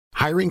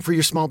Hiring for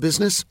your small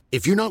business?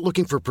 If you're not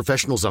looking for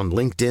professionals on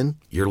LinkedIn,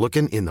 you're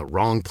looking in the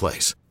wrong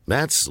place.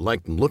 That's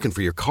like looking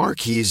for your car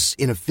keys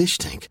in a fish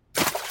tank.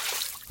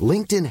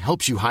 LinkedIn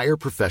helps you hire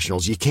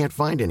professionals you can't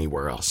find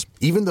anywhere else,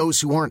 even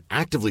those who aren't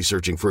actively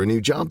searching for a new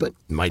job but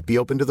might be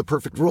open to the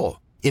perfect role.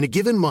 In a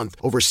given month,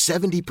 over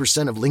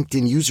 70% of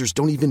LinkedIn users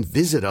don't even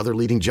visit other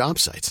leading job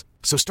sites.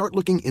 So start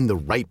looking in the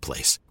right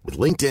place. With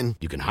LinkedIn,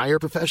 you can hire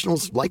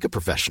professionals like a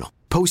professional.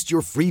 Post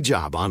your free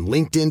job on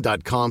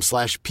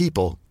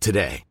linkedin.com/people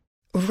today.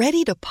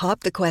 Ready to pop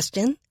the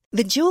question?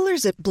 The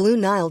jewelers at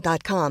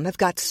BlueNile.com have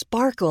got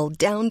sparkle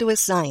down to a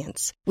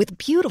science with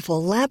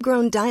beautiful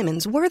lab-grown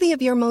diamonds worthy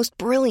of your most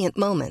brilliant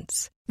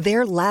moments.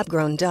 Their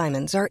lab-grown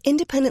diamonds are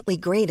independently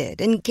graded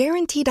and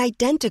guaranteed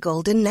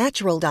identical to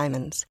natural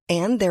diamonds,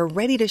 and they're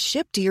ready to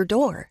ship to your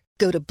door.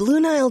 Go to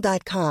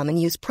BlueNile.com and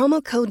use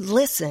promo code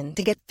LISTEN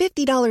to get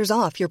 $50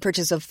 off your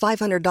purchase of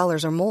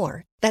 $500 or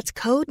more. That's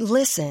code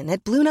LISTEN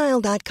at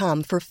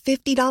BlueNile.com for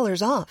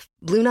 $50 off.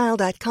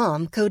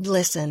 BlueNile.com, code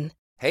LISTEN.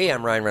 Hey,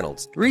 I'm Ryan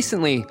Reynolds.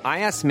 Recently,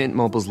 I asked Mint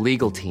Mobile's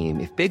legal team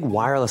if big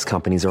wireless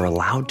companies are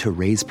allowed to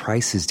raise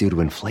prices due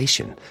to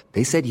inflation.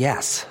 They said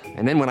yes.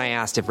 And then when I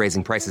asked if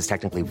raising prices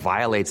technically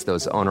violates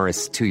those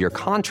onerous two-year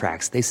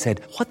contracts, they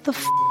said, "What the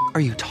f*** are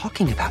you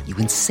talking about, you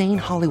insane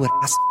Hollywood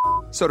ass?"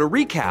 So to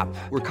recap,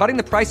 we're cutting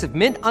the price of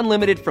Mint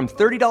Unlimited from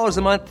 $30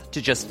 a month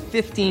to just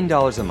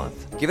 $15 a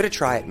month. Give it a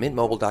try at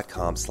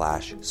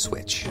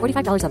mintmobile.com/switch.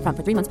 $45 up front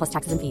for 3 months plus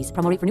taxes and fees.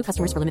 Promo rate for new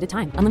customers for limited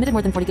time. Unlimited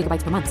more than 40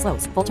 gigabytes per month.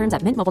 Slows full terms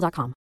at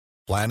mintmobile.com.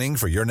 Planning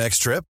for your next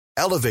trip?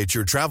 Elevate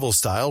your travel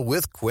style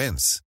with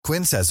Quince.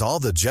 Quince has all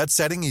the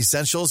jet-setting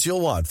essentials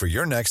you'll want for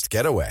your next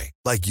getaway,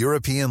 like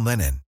European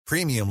linen,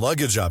 premium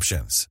luggage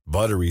options,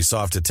 buttery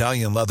soft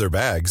Italian leather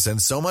bags,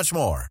 and so much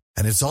more.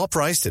 And it's all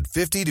priced at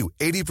 50 to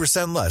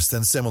 80% less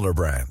than similar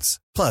brands.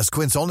 Plus,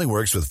 Quince only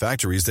works with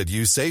factories that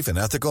use safe and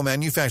ethical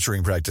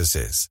manufacturing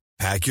practices.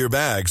 Pack your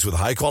bags with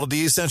high-quality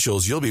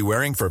essentials you'll be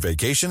wearing for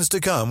vacations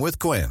to come with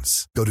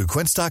Quince. Go to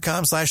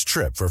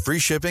quince.com/trip for free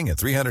shipping and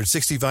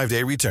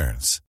 365-day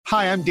returns.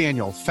 Hi, I'm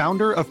Daniel,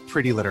 founder of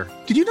Pretty Litter.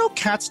 Did you know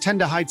cats tend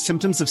to hide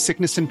symptoms of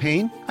sickness and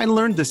pain? I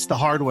learned this the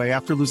hard way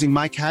after losing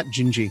my cat,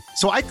 Gingy.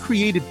 So I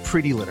created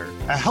Pretty Litter,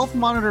 a health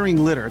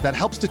monitoring litter that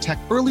helps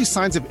detect early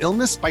signs of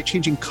illness by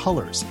changing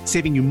colors,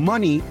 saving you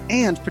money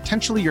and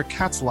potentially your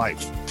cat's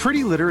life.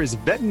 Pretty Litter is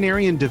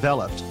veterinarian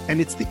developed,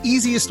 and it's the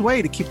easiest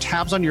way to keep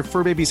tabs on your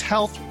fur baby's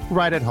health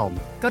right at home.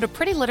 Go to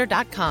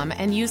prettylitter.com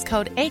and use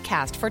code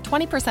ACAST for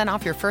 20%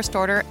 off your first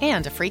order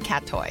and a free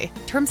cat toy.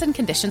 Terms and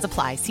conditions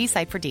apply. See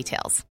site for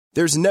details.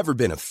 There's never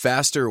been a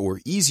faster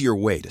or easier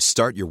way to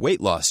start your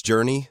weight loss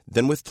journey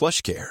than with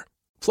PlushCare.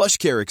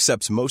 PlushCare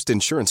accepts most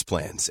insurance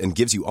plans and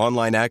gives you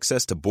online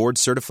access to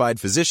board-certified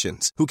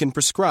physicians who can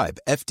prescribe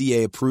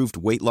FDA-approved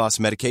weight loss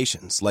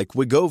medications like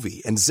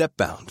Wegovy and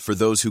Zepbound for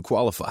those who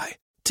qualify.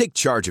 Take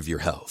charge of your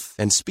health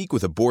and speak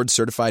with a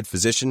board-certified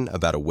physician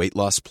about a weight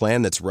loss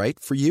plan that's right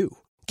for you.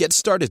 Get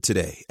started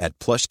today at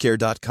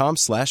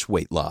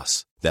plushcare.com/weight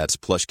loss. That's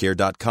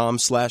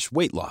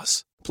plushcare.com/weight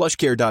loss.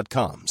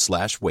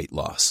 plushcare.com/weight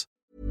loss.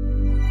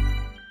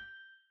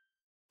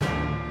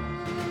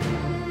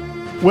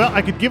 Well,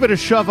 I could give it a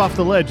shove off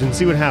the ledge and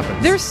see what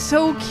happens. They're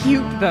so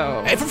cute,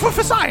 though. Hey,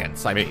 for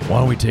science, I mean. Why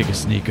don't we take a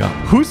sneak up?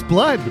 Whose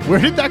blood? Where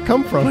did that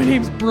come from? My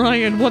name's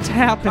Brian. What's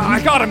happened?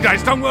 I got him,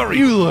 guys. Don't worry.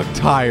 You look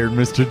tired,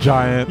 Mr.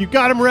 Giant. You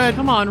got him, Red.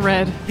 Come on,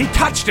 Red. He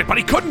touched it, but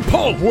he couldn't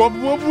pull. Whoop,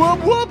 whoop,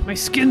 whoop, whoop. My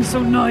skin's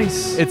so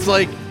nice. It's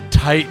like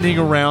tightening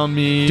around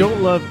me.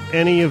 Don't love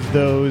any of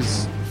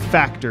those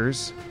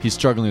factors. He's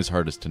struggling his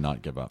hardest to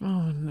not give up.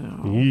 Oh,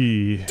 no.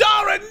 Eee.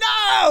 Doran,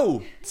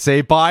 no!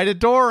 Say bye to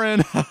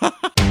Doran.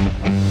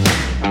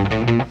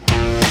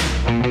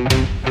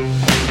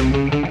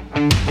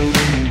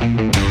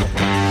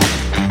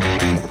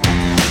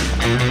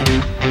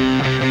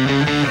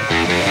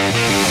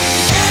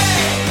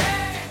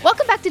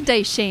 Welcome back to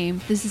Dice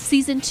Shame. This is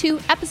Season 2,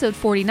 Episode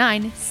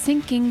 49,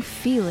 Sinking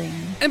Feeling.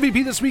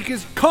 MVP this week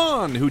is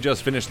Con, who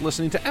just finished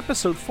listening to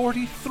Episode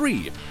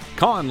 43.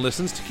 Con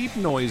listens to keep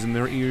noise in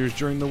their ears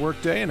during the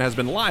workday and has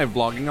been live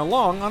blogging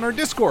along on our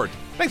Discord.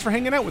 Thanks for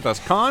hanging out with us,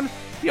 Con.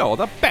 You're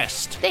the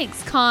best.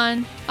 Thanks,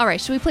 Con. All right,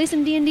 should we play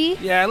some D&D?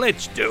 Yeah,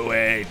 let's do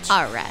it.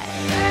 All right.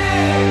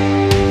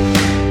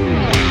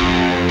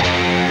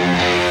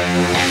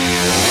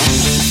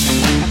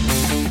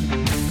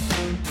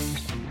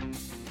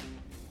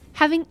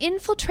 Having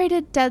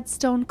infiltrated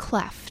Deadstone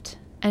Cleft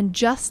and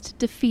just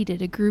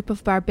defeated a group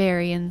of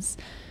barbarians,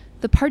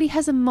 the party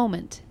has a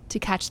moment to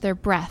catch their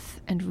breath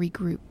and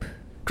regroup.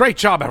 Great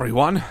job,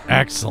 everyone.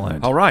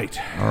 Excellent. All right.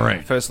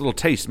 First little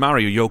taste.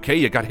 Mario, you okay?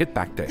 You got hit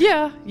back there.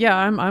 Yeah,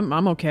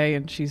 I'm okay.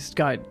 And she's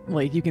got,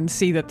 like, you can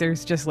see that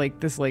there's just, like,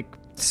 this, like,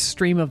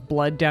 stream of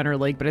blood down her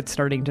leg, but it's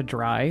starting to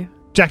dry.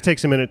 Jack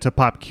takes a minute to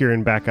pop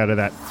Kieran back out of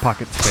that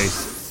pocket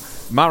space.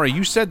 Mari,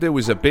 you said there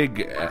was a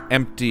big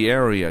empty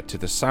area to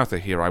the south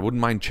of here. I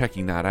wouldn't mind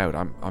checking that out.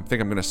 I think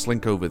I'm going to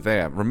slink over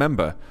there.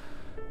 Remember,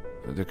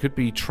 There could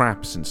be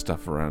traps and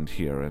stuff around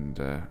here,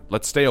 and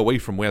let's stay away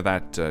from where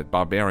that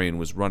barbarian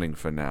was running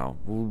for now.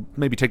 We'll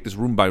maybe take this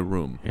room by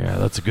room. Yeah,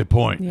 that's a good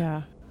point.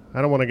 Yeah.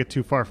 I don't want to get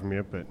too far from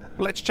you, but... Well,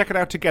 let's check it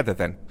out together,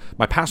 then.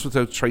 My pass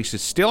without trace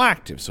is still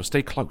active, so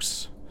stay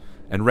close.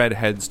 And Red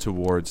heads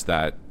towards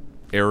that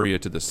area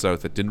to the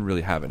south that didn't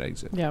really have an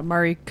exit. Yeah,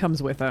 Mari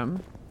comes with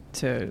him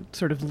to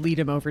sort of lead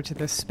him over to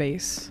this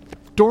space.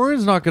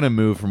 Doran's not going to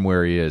move from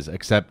where he is,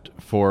 except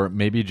for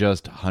maybe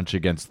just hunch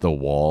against the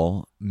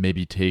wall,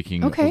 maybe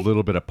taking a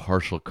little bit of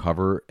partial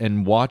cover,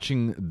 and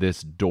watching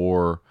this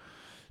door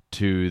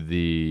to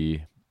the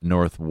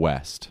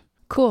northwest.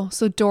 Cool.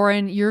 So,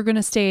 Doran, you're going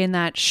to stay in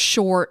that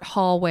short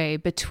hallway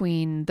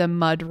between the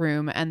mud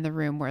room and the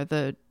room where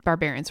the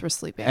barbarians were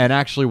sleeping. And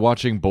actually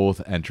watching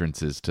both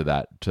entrances to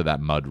that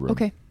mud room.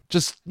 Okay.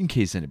 Just in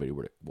case anybody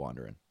were to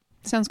wander in.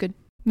 Sounds good.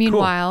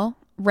 Meanwhile,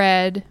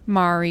 Red,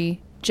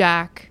 Mari,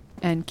 Jack,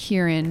 and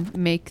Kieran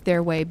make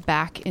their way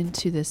back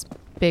into this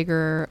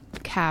bigger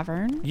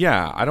cavern.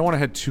 Yeah, I don't want to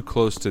head too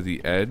close to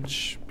the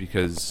edge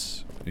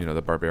because,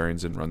 the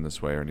barbarians didn't run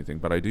this way or anything,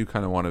 but I do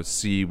kind of want to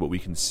see what we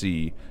can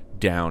see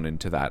down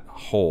into that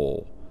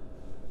hole.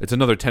 It's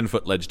another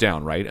 10-foot ledge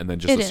down, right? And then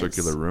just a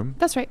circular room?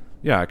 That's right.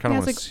 Yeah, I kind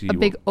of want to see... a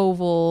big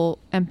oval,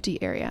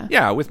 empty area.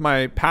 Yeah, with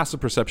my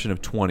passive perception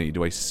of 20,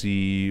 do I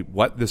see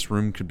what this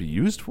room could be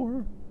used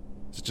for?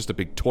 Is it just a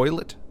big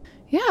toilet?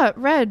 Yeah,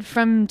 Red,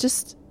 from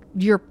just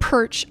your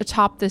perch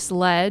atop this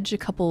ledge a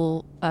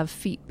couple of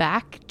feet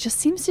back, just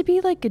seems to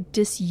be like a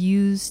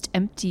disused,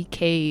 empty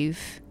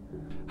cave.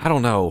 I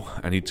don't know.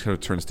 And he kind of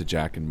turns to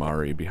Jack and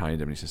Mari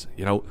behind him and he says,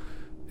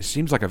 it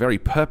seems like a very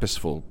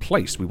purposeful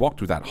place. We walked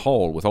through that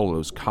hall with all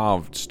those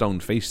carved stone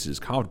faces,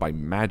 carved by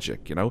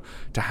magic,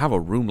 To have a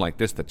room like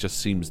this that just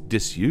seems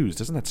disused,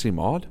 doesn't that seem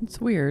odd? It's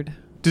weird.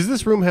 Does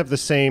this room have the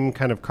same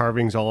kind of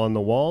carvings all on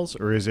the walls,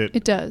 or is it...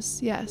 It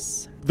does,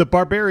 yes. The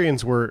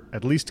barbarians were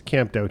at least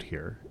camped out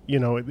here.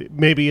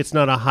 Maybe it's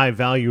not a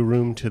high-value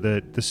room to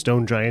the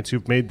stone giants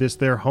who've made this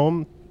their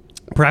home.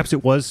 Perhaps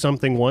it was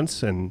something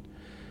once and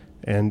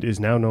is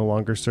now no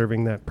longer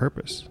serving that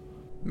purpose.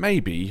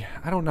 Maybe.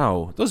 I don't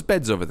know. Those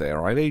beds over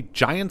there, are they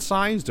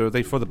giant-sized or are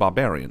they for the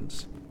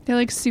barbarians? They're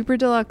like super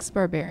deluxe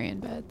barbarian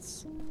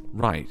beds.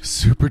 Right.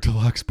 Super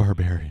deluxe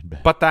barbarian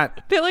bed. But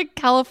that... They're like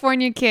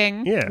California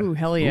King. Yeah. Ooh,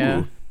 hell yeah.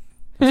 Ooh,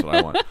 that's what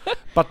I want.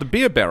 But the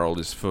beer barrel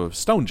is for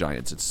stone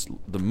giants. It's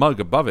the mug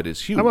above it is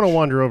huge. I want to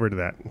wander over to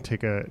that and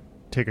take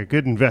a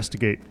good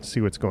investigate, see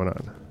what's going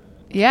on.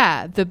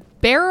 Yeah, the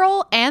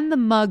barrel and the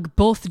mug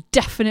both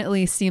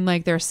definitely seem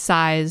like they're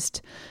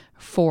sized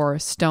for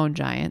stone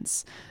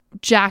giants.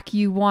 Jack,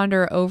 you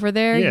wander over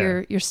there.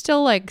 Yeah. You're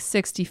still like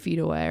 60 feet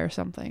away or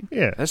something.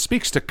 Yeah. That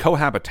speaks to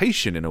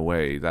cohabitation in a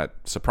way that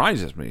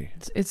surprises me.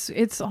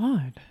 It's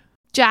odd.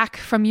 Jack,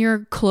 from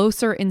your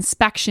closer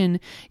inspection,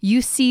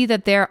 you see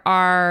that there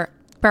are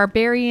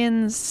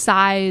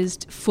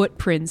barbarian-sized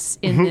footprints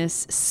in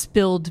this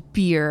spilled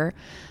beer,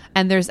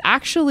 and there's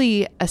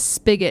actually a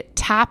spigot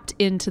tapped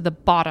into the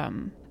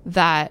bottom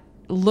that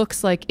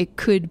looks like it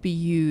could be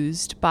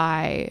used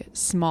by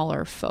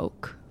smaller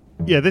folk.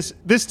 Yeah,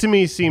 this to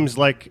me seems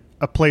like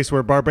a place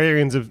where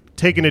barbarians have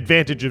taken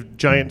advantage of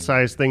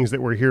giant-sized things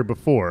that were here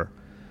before.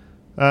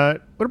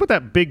 What about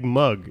that big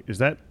mug? Does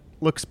that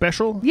look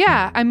special?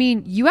 Yeah, I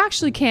mean, you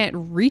actually can't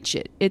reach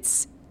it.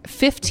 It's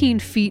 15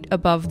 feet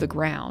above the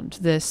ground,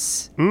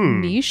 this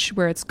niche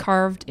where it's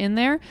carved in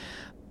there.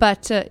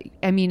 But,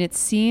 it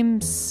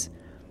seems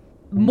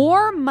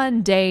more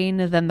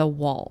mundane than the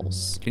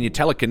walls. Can you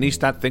telekinese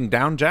that thing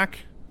down, Jack?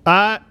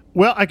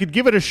 Well, I could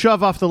give it a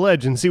shove off the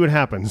ledge and see what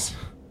happens.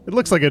 It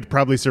looks like it'd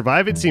probably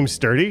survive. It seems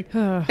sturdy.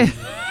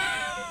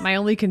 My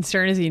only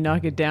concern is you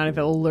knock it down if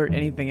it'll alert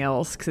anything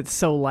else, because it's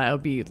so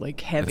loud, be like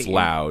heavy. It's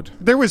loud.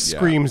 There was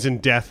screams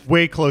and death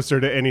way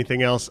closer to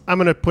anything else. I'm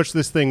going to push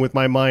this thing with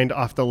my mind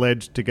off the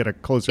ledge to get a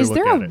closer look at it.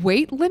 Is there a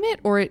weight limit,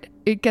 or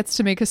it gets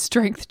to make a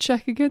strength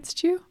check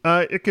against you?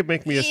 It could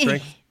make me a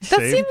strength that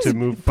save seems to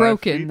move 5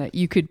 broken feet. that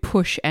you could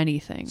push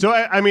anything. So,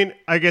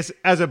 I guess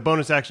as a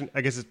bonus action,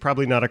 I guess it's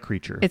probably not a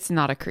creature. It's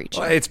not a creature.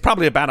 Well, it's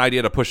probably a bad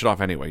idea to push it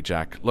off anyway,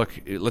 Jack. Look,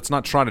 let's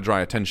not try to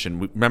draw attention.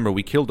 Remember,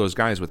 we killed those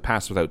guys with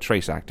Pass Without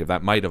Trace active.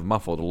 That might have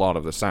muffled a lot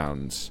of the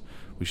sounds.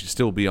 We should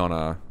still be on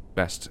our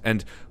best.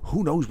 And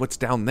who knows what's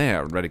down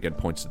there? And Red again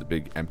points to the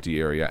big empty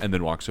area and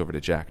then walks over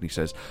to Jack and he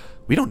says,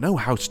 we don't know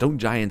how stone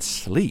giants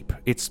sleep.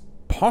 It's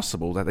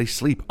possible that they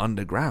sleep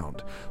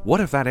underground.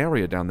 What if that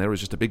area down there is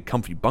just a big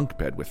comfy bunk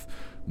bed with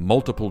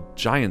multiple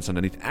giants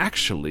underneath?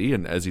 Actually,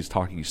 and as he's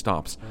talking he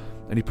stops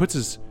and he puts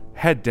his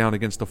head down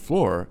against the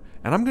floor,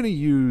 and I'm going to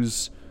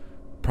use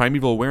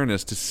primeval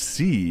awareness to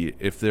see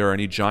if there are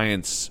any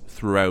giants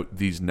throughout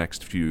these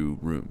next few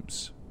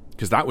rooms,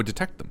 because that would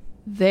detect them.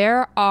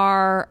 There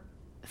are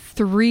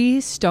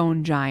 3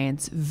 stone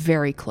giants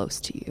very close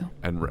to you.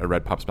 And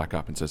Red pops back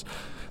up and says,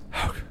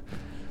 oh,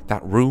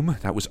 that room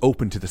that was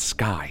open to the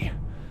sky,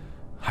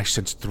 I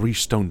sensed 3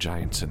 stone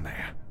giants in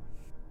there.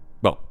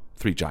 Well,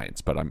 3 giants,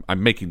 but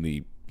I'm making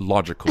the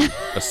logical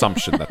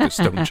assumption that they're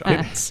stone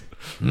giants.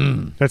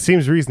 That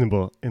seems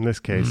reasonable in this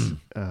case.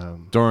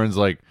 Doran's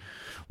like,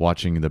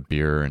 watching the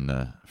beer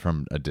and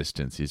from a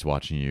distance. He's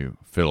watching you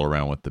fiddle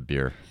around with the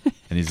beer,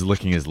 and he's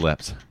licking his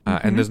lips.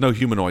 And there's no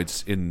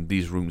humanoids in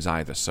these rooms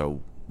either,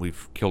 so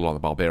we've killed all the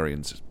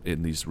barbarians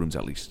in these rooms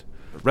at least.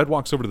 Red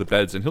walks over to the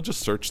beds, and he'll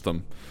just search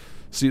them,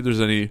 see if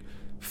there's any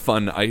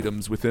fun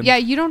items within. Yeah,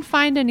 you don't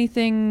find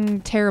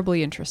anything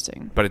terribly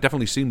interesting. But it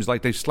definitely seems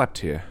like they slept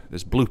here.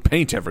 There's blue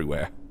paint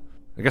everywhere.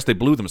 I guess they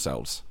blew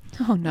themselves.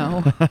 Oh,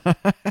 no.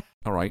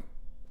 All right.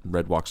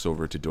 Red walks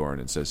over to Doran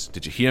and says,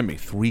 "Did you hear me?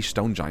 3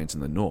 stone giants in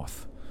the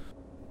north."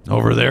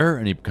 Over there?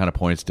 And he kind of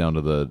points down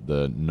to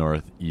the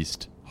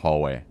northeast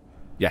hallway.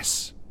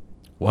 Yes.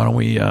 Why don't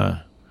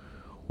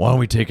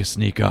we take a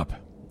sneak up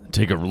and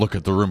take a look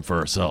at the room for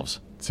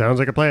ourselves? Sounds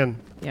like a plan.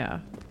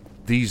 Yeah.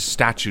 These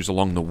statues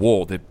along the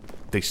wall,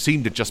 they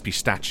seem to just be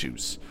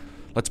statues.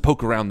 Let's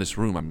poke around this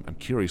room. I'm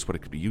curious what it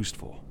could be used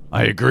for.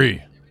 I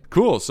agree.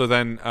 Cool. So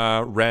then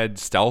Red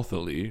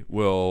stealthily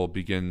will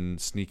begin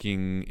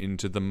sneaking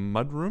into the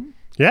mud room.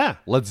 Yeah.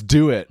 Let's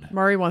do it.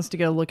 Mari wants to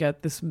get a look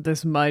at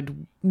this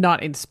mud,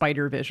 not in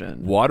spider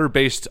vision.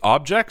 Water-based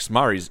objects?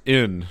 Mari's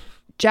in.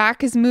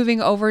 Jack is moving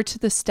over to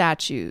the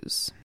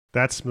statues.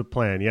 That's the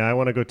plan. Yeah, I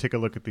want to go take a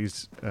look at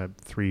these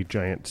 3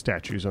 giant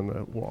statues on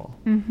the wall.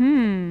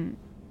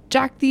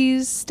 Jack,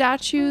 these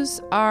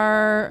statues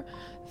are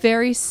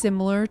very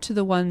similar to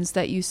the ones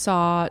that you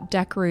saw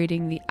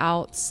decorating the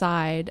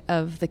outside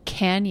of the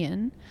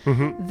canyon.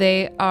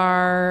 They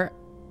are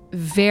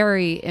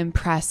very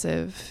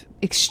impressive,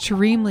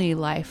 extremely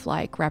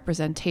lifelike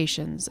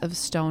representations of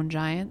stone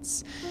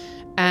giants.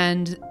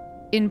 And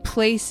in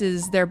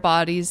places, their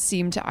bodies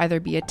seem to either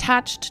be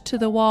attached to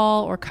the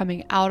wall or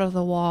coming out of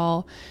the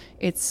wall.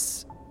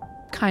 It's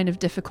kind of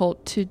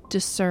difficult to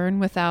discern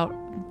without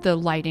the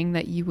lighting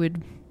that you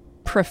would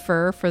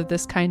prefer for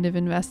this kind of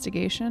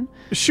investigation.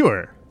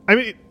 Sure. I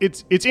mean,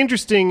 it's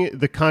interesting.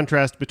 The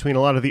contrast between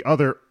a lot of the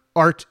other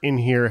art in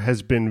here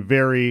has been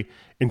very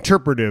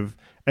interpretive,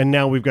 and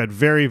now we've got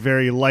very,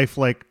 very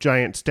lifelike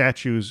giant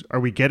statues. Are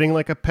we getting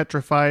like a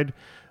petrified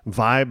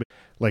vibe?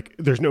 Like,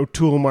 there's no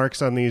tool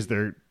marks on these.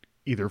 They're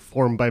either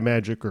formed by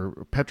magic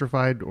or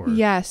petrified, or...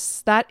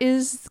 Yes, that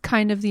is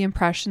kind of the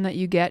impression that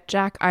you get,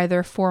 Jack.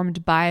 Either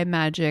formed by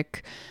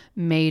magic,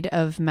 made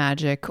of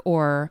magic,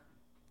 or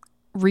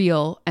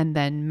real and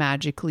then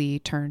magically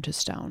turned to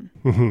stone.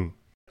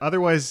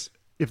 Otherwise,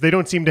 if they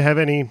don't seem to have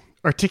any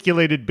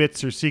articulated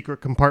bits or secret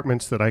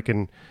compartments that I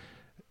can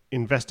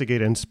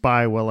investigate and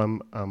spy while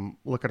I'm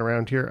looking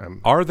around here,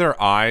 Are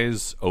their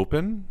eyes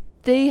open?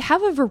 They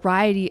have a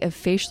variety of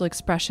facial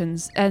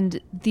expressions, and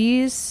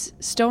these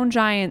stone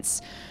giants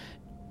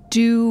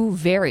do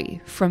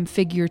vary from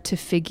figure to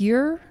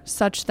figure,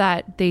 such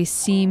that they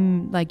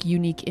seem like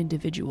unique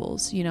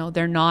individuals. You know,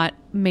 they're not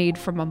made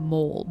from a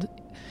mold.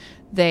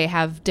 They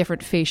have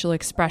different facial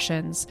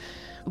expressions.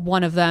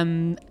 One of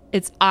them,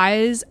 its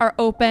eyes are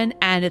open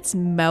and its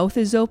mouth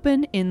is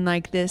open in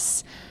like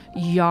this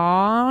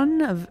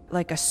yawn of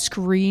like a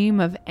scream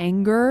of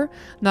anger.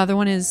 Another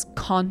one is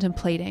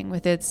contemplating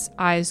with its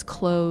eyes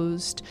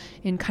closed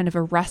in kind of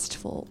a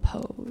restful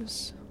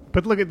pose.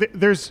 But look,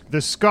 there's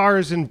the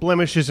scars and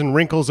blemishes and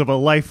wrinkles of a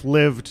life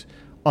lived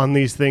on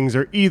these things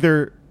are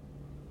either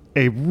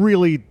a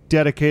really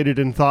dedicated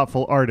and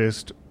thoughtful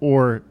artist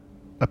or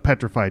a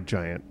petrified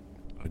giant.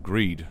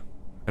 Agreed.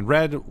 And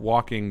Red,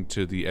 walking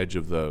to the edge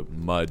of the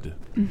mud,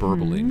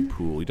 burbling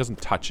pool, he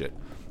doesn't touch it.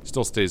 He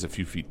still stays a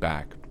few feet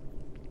back.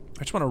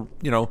 I just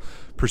want to,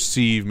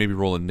 perceive, maybe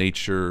roll a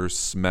nature,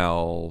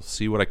 smell,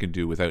 see what I can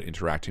do without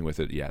interacting with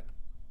it yet.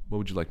 What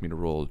would you like me to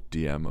roll,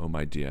 DM? Oh,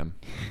 my DM.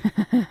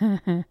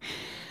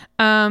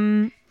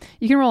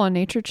 You can roll a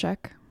nature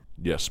check.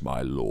 Yes,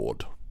 my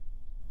lord.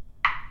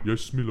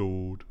 Yes, my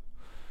lord.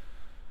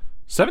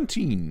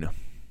 17.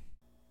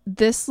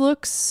 This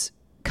looks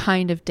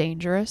kind of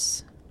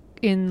dangerous.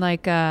 In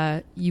like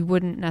you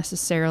wouldn't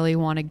necessarily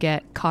want to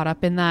get caught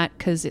up in that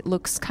because it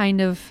looks kind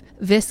of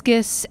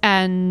viscous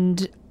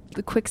and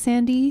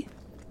quicksandy.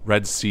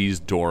 Red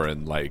sees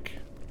Doran like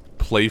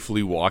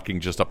playfully walking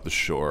just up the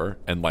shore,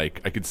 and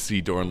like I could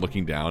see Doran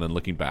looking down and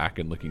looking back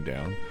and looking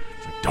down.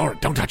 It's like, Doran,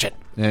 don't touch it.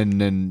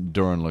 And then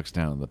Doran looks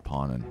down at the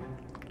pond and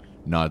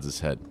nods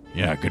his head.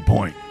 Yeah, good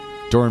point.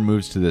 Doran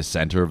moves to the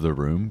center of the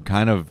room,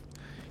 kind of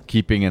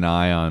keeping an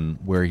eye on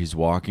where he's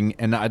walking,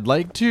 and I'd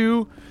like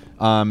to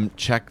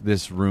check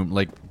this room,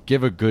 like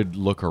give a good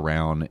look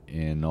around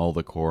in all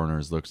the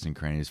corners, nooks, and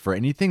crannies for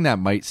anything that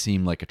might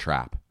seem like a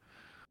trap.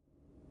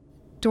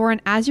 Doran,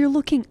 as you're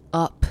looking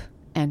up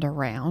and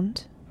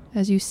around,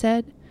 as you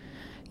said,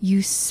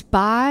 you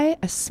spy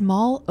a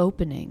small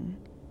opening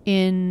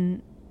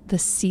in the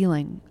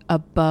ceiling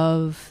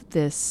above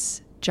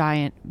this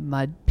giant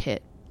mud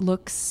pit.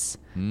 Looks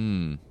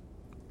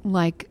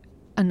like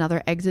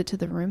another exit to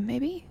the room,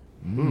 maybe?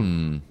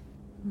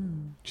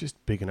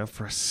 Just big enough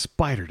for a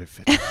spider to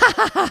fit.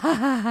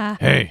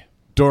 Hey,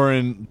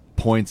 Doran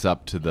points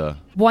up to the...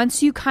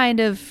 Once you kind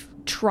of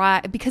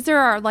try, because there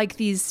are like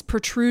these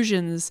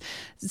protrusions,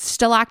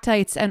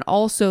 stalactites, and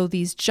also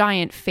these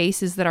giant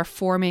faces that are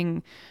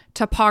forming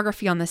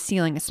topography on the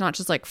ceiling. It's not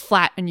just like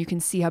flat and you can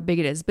see how big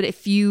it is. But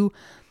if you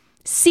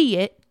see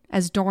it,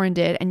 as Doran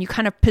did, and you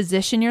kind of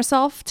position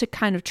yourself to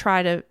kind of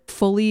try to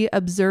fully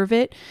observe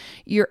it,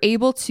 you're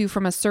able to,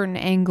 from a certain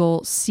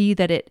angle, see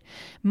that it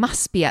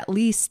must be at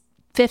least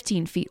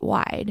 15 feet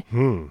wide.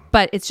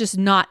 But it's just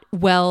not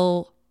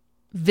well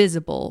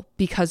visible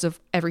because of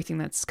everything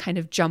that's kind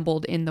of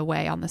jumbled in the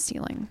way on the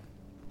ceiling.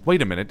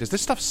 Wait a minute, does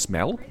this stuff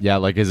smell? Yeah,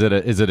 like is it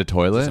a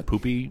toilet? Is it a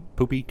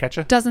poopy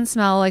catcher? Doesn't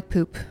smell like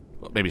poop.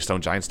 Well, maybe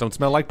stone giants don't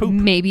smell like poop.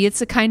 Maybe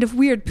it's a kind of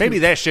weird poop. Maybe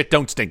their shit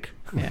don't stink.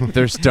 Yeah. If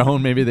they're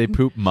stone, maybe they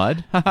poop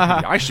mud.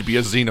 I should be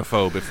a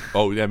xenophobe if...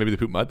 Oh, yeah, maybe they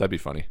poop mud. That'd be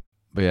funny.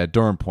 But yeah,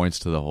 Doran points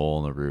to the hole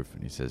in the roof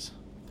and he says,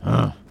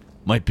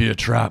 might be a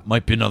trap,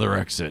 might be another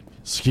exit.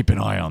 Let's keep an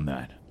eye on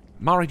that.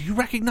 Mari, do you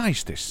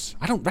recognize this?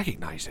 I don't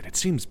recognize it. It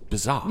seems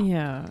bizarre.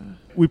 Yeah.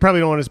 We probably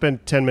don't want to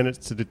spend 10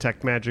 minutes to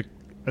detect magic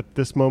at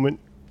this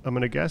moment, I'm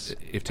going to guess.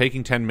 If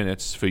taking 10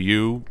 minutes for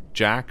you,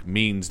 Jack,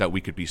 means that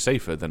we could be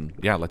safer, then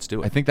yeah, let's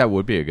do it. I think that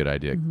would be a good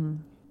idea. Mm-hmm.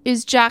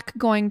 Is Jack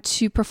going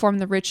to perform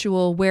the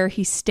ritual where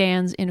he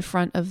stands in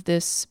front of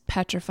this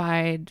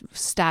petrified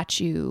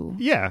statue?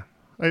 Yeah.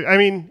 I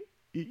mean,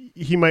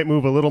 he might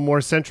move a little more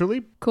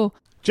centrally. Cool.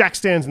 Jack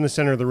stands in the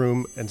center of the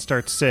room and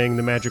starts saying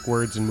the magic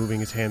words and moving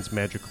his hands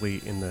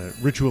magically in the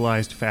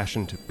ritualized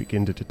fashion to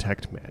begin to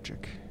detect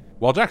magic.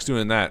 While Jack's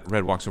doing that,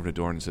 Red walks over to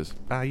Doran and says,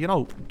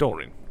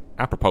 Doran,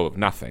 apropos of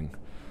nothing,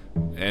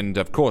 and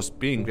of course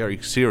being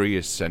very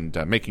serious and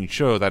making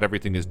sure that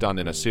everything is done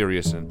in a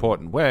serious and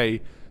important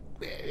way,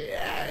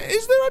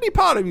 is there any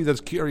part of you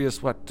that's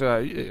curious what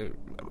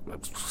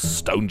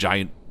stone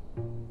giant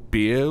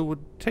beer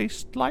would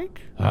taste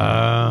like?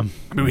 I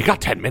mean, we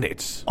got 10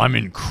 minutes. I'm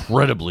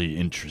incredibly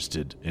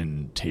interested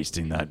in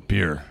tasting that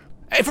beer.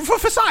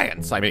 For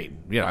science, I mean,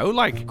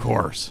 Of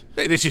course.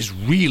 This is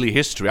really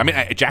history. I mean,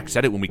 Jack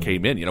said it when we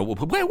came in,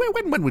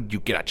 when would you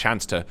get a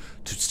chance to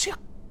see a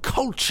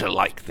culture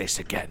like this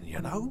again,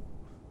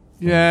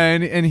 Yeah,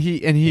 and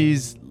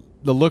he's...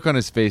 The look on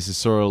his face is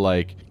sort of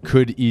like,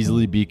 could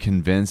easily be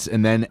convinced,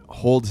 and then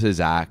holds his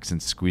axe and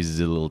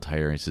squeezes it a little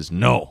tighter and says,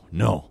 No.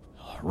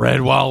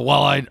 Red, while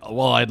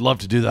I'd love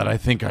to do that, I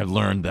think I've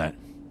learned that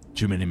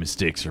too many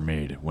mistakes are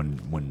made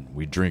when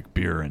we drink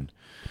beer and...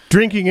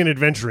 Drinking and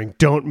adventuring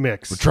don't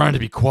mix. We're trying to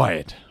be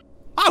quiet.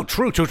 Oh,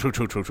 true.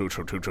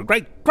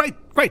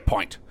 Great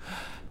point.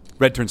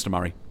 Red turns to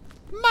Mari.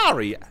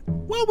 Mari,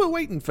 while we're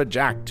waiting for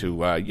Jack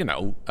to,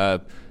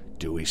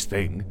 do his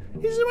thing,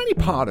 is there any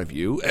part of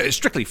you,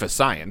 strictly for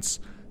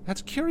science,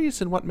 that's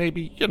curious in what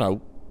maybe,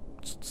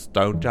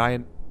 stone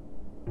giant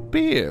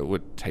beer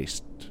would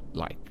taste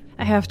like?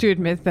 I have to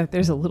admit that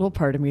there's a little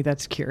part of me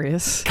that's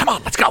curious. Come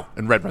on, let's go!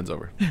 And Red runs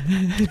over.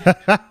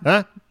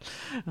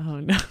 Oh,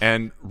 no.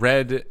 And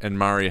Red and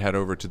Mari head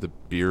over to the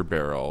beer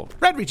barrel.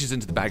 Red reaches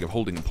into the bag of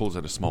holding and pulls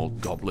out a small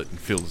goblet and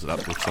fills it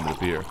up with some of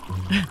the beer.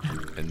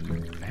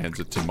 And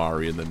hands it to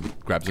Mari and then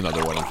grabs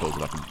another one and fills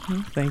it up.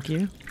 Thank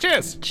you.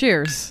 Cheers!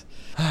 Cheers.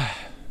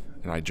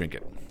 And I drink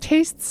it.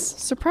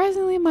 Tastes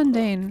surprisingly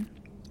mundane.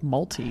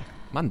 Malty.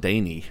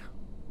 Mundane-y.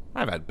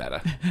 I've had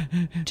better.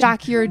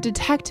 Jack, your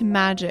detect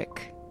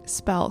magic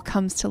spell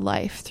comes to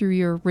life through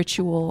your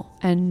ritual,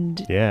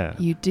 and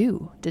you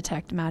do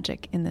detect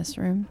magic in this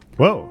room.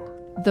 Whoa.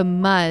 The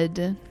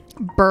mud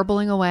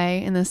burbling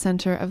away in the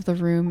center of the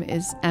room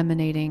is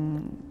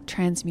emanating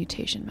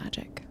transmutation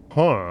magic.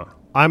 Huh.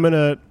 I'm going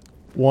to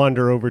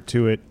wander over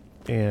to it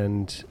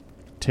and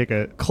take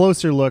a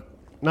closer look.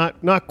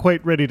 Not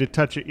quite ready to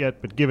touch it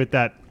yet, but give it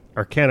that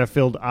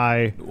arcana-filled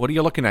eye. What are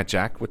you looking at,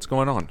 Jack? What's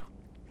going on?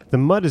 The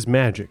mud is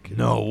magic.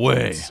 No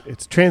way.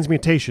 It's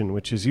transmutation,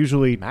 which is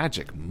usually...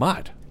 Magic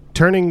mud?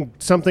 Turning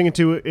something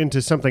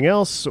into something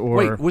else, or...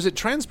 Wait, was it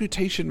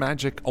transmutation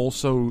magic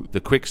also the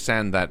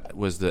quicksand that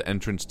was the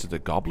entrance to the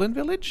goblin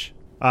village?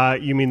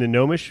 You mean the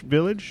gnomish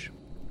village?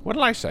 What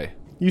did I say?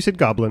 You said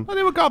goblin. Oh,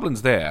 there were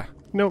goblins there.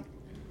 Nope.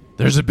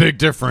 There's a big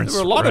difference.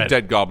 There were a lot of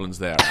dead goblins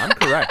there. I'm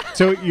correct.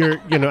 So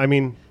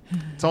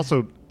it's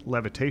also...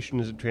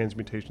 Levitation is a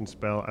transmutation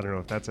spell. I don't know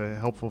if that's a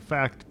helpful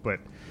fact, but...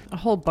 A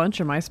whole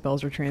bunch of my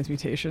spells are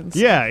transmutations.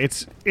 Yeah,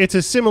 it's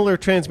a similar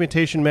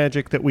transmutation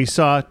magic that we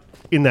saw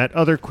in that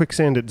other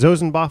quicksand at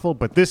Zosenboffel,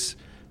 but this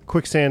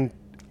quicksand,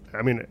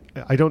 I mean,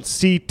 I don't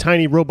see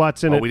tiny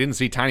robots in it. We didn't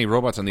see tiny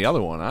robots in the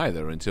other one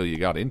either until you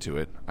got into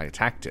it. I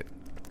attacked it.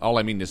 All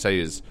I mean to say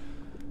is,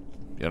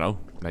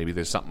 maybe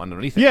there's something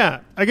underneath it. Yeah,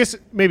 I guess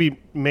maybe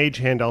Mage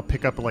Hand, I'll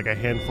pick up like a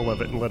handful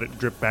of it and let it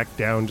drip back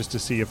down just to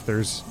see if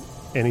there's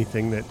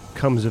anything that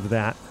comes of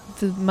that.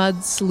 The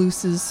mud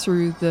sluices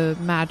through the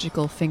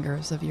magical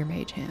fingers of your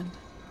mage hand.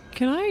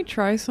 Can I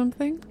try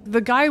something?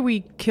 The guy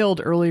we killed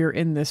earlier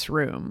in this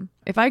room,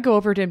 if I go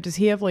over to him, does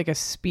he have like a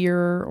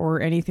spear or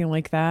anything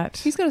like that?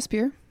 He's got a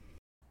spear.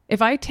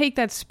 If I take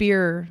that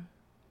spear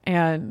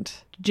and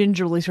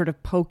gingerly sort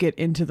of poke it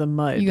into the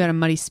mud. You got a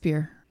muddy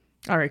spear.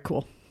 All right,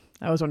 cool.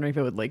 I was wondering if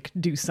it would like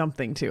do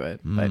something to it,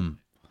 but...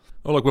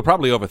 Well, look, we're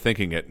probably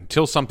overthinking it.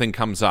 Until something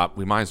comes up,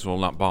 we might as well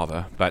not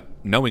bother. But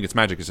knowing its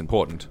magic is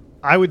important.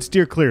 I would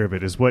steer clear of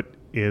it, is what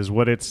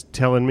it's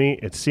telling me.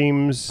 It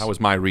seems... That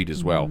was my read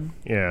as well.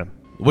 Yeah.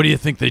 What do you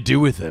think they do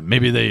with it?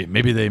 Maybe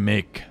they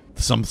make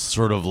some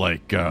sort of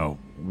like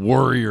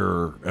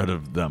warrior out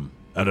of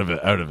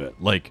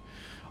it, like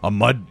a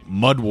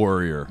mud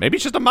warrior. Maybe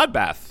it's just a mud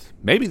bath.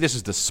 Maybe this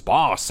is the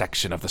spa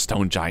section of the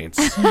stone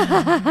giants.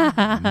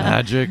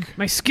 Magic.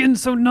 My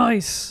skin's so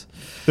nice.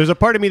 There's a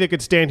part of me that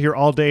could stand here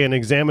all day and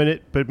examine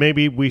it, but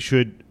maybe we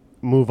should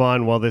move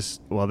on while this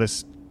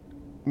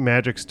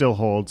magic still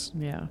holds.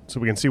 Yeah. So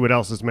we can see what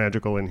else is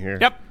magical in here.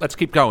 Yep, let's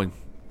keep going.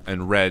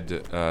 And Red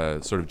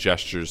sort of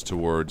gestures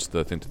towards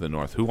the thing to the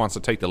north. Who wants to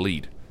take the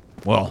lead?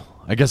 Well,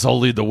 I guess I'll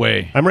lead the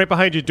way. I'm right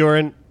behind you,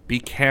 Doran. Be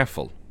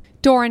careful.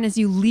 Doran, as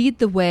you lead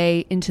the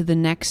way into the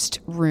next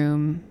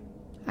room,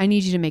 I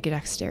need you to make a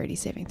dexterity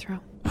saving throw.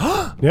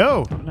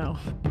 No. No.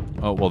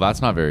 Oh, well,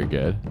 that's not very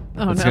good.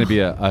 Oh, it's no. going to be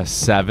a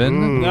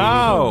 7.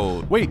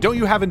 No. Wait, don't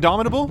you have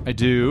Indomitable? I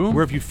do.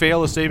 Where if you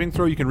fail a saving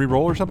throw, you can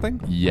re-roll or something?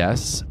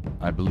 Yes,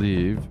 I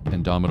believe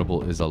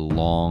Indomitable is a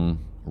long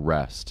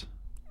rest.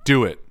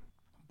 Do it.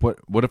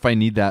 What if I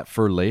need that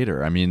for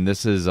later? I mean,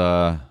 this is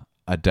a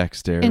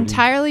dexterity.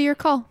 Entirely your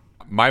call.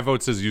 My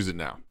vote says use it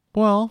now.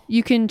 Well,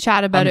 You can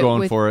chat about I'm it going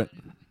with... for it.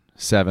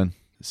 7.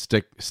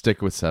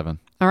 Stick with 7.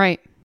 All right.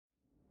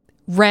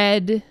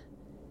 Red,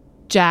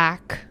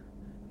 Jack,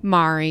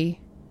 Mari,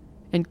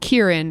 and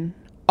Kieran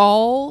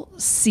all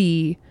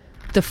see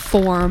the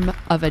form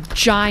of a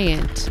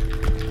giant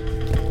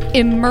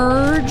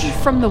emerge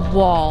from the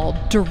wall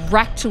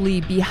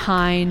directly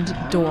behind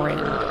Doran.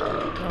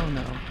 Oh,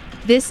 no.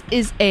 This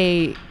is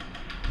a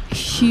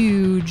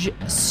huge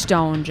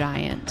stone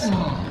giant.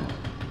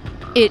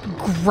 It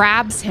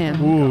grabs him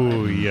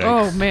Ooh, yikes.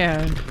 Oh,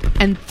 man.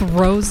 and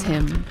throws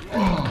him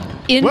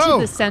into Whoa.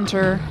 the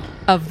center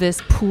of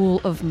this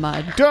pool of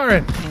mud.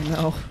 Doran! Oh,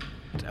 no.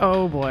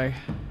 Oh, boy.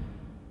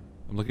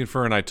 I'm looking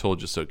for an I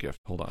told you so gift.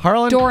 Hold on.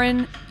 Harlan?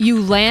 Doran,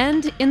 you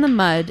land in the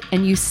mud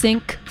and you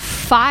sink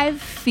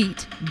 5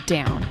 feet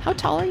down. How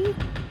tall are you?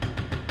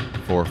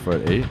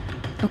 4'8".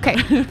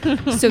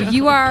 Okay. So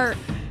you are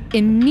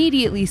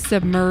immediately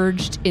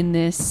submerged in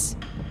this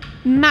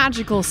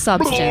magical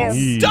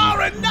substance.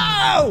 Doran,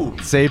 no!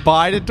 Say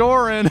bye to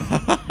Doran.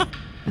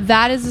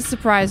 That is a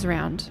surprise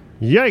round.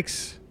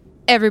 Yikes.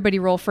 Everybody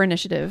roll for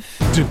initiative.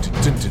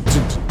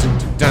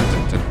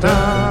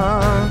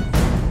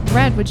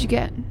 Red, what'd you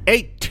get?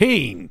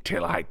 18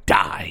 till I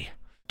die.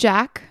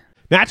 Jack?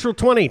 Natural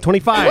 20,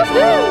 25.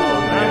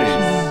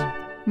 Nice.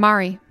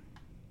 Mari?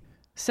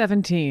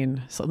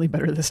 17. Slightly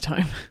better this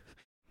time.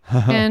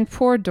 And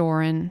poor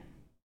Doran.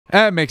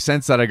 It makes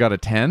sense that I got a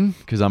 10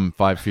 because I'm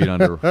 5 feet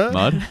under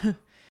mud.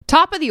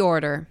 Top of the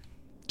order.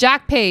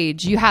 Jack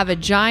Page, you have a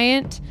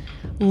giant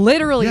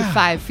literally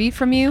 5 feet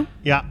from you.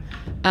 Yeah.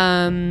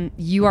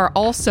 You are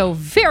also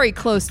very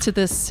close to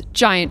this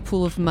giant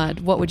pool of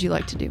mud. What would you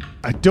like to do?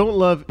 I don't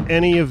love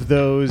any of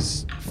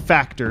those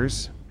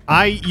factors.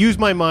 I use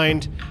my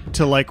mind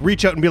to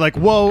reach out and be like,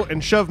 whoa,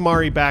 and shove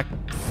Mari back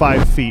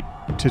 5 feet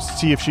to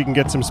see if she can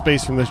get some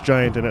space from this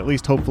giant and at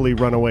least hopefully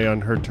run away on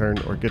her turn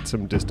or get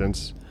some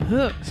distance.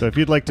 So if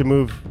you'd like to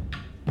move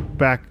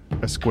back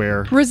a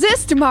square,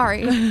 Resist,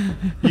 Mari.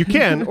 you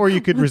can, or you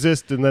could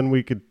resist and then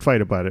we could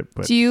fight about it.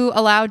 But Do you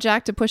allow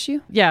Jack to push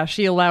you? Yeah,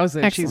 she allows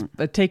it. Excellent.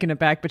 She's taking it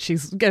back, but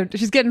she's getting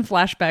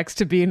flashbacks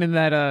to being in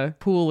that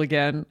pool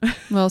again.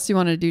 What else do you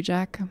want to do,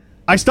 Jack?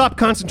 I stop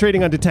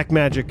concentrating on detect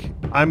magic.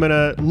 I'm going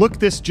to look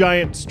this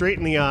giant straight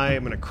in the eye.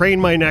 I'm going to crane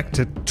my neck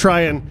to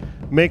try and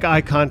make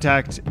eye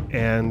contact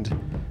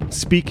and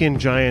speak in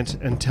giant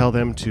and tell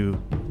them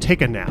to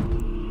take a nap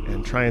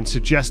and try and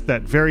suggest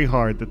that very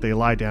hard that they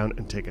lie down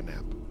and take a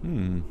nap.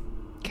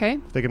 Okay.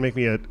 If they can make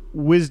me a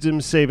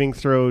wisdom saving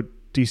throw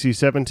DC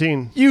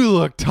 17. You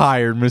look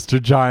tired,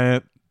 Mr.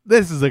 Giant.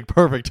 This is a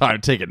perfect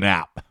time to take a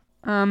nap.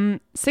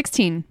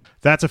 16.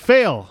 That's a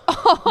fail.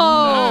 Oh,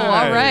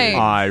 all right.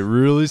 I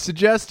really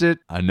suggest it.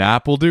 A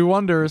nap will do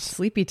wonders.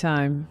 Sleepy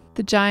time.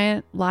 The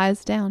giant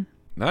lies down,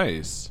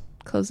 Nice.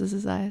 closes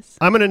his eyes.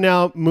 I'm going to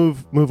now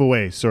move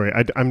away. Sorry,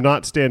 I'm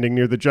not standing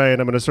near the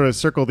giant. I'm going to sort of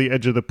circle the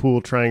edge of the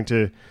pool trying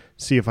to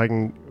see if I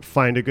can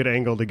find a good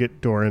angle to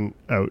get Doran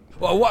out.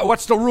 Well,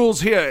 what's the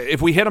rules here?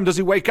 If we hit him, does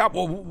he wake up?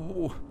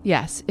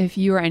 Yes, if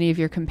you or any of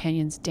your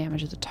companions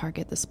damage the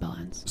target, the spell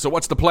ends. So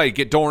what's the play?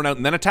 Get Doran out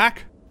and then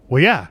attack?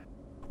 Well, yeah.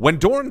 When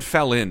Doran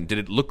fell in, did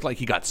it look like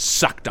he got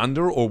sucked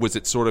under, or was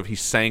it sort of he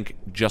sank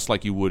just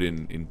like you would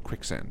in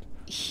quicksand?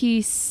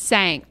 He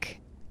sank.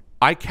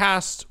 I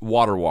cast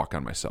Water Walk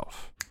on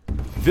myself.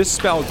 This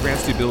spell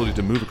grants the ability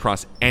to move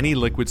across any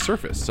liquid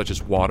surface, such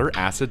as water,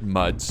 acid,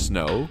 mud,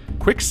 snow,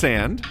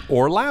 quicksand,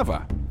 or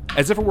lava,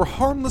 as if it were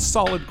harmless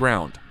solid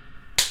ground.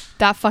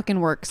 That fucking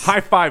works.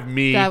 High five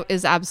me. That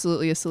is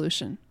absolutely a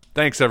solution.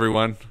 Thanks,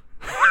 everyone.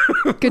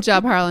 Good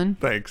job, Harlan.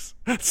 Thanks.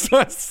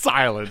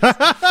 Silence.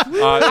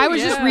 I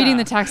was just reading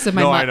the text of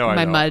my No, I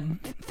know. mud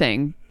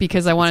thing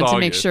because I wanted It's to all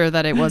make good. sure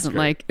that it wasn't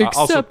like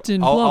Also, except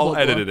in blah, I'll blah,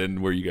 edit blah. it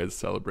in where you guys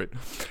celebrate,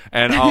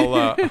 and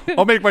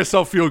I'll make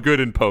myself feel good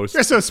in post.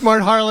 You're so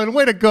smart, Harlan.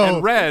 Way to go.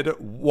 And Red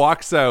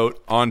walks out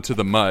onto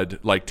the mud,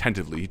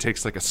 tentatively. He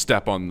takes a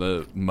step on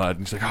the mud,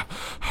 and he's like,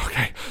 oh,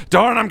 okay,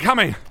 Doran, I'm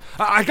coming.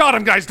 I got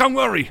him, guys, don't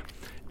worry.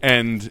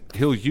 And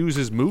he'll use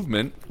his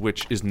movement,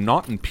 which is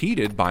not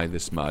impeded by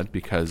this mud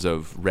because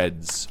of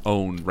Red's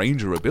own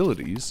ranger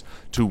abilities,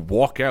 to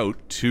walk out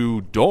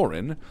to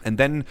Doran, and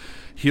then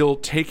he'll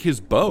take his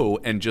bow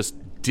and just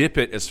dip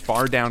it as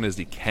far down as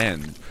he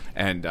can,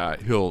 and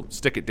he'll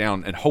stick it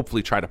down and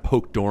hopefully try to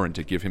poke Doran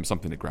to give him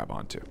something to grab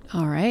onto.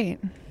 All right.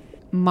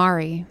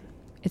 Mari,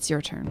 it's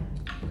your turn.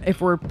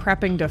 If we're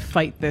prepping to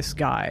fight this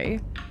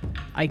guy,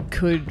 I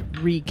could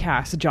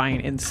recast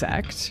Giant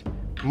Insect.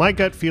 My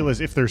gut feel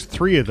is if there's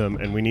 3 of them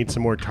and we need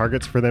some more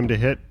targets for them to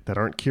hit that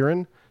aren't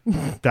Kieran,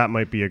 that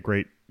might be a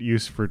great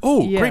use for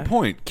great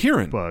point.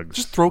 Kieran. Bugs.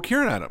 Just throw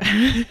Kieran at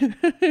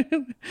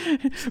him.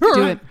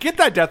 Do it. Get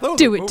that death over.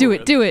 Do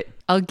it.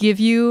 I'll give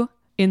you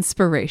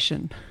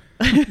inspiration.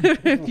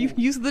 You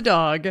use the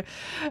dog.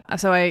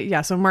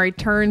 So Mari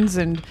turns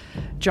and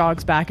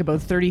jogs back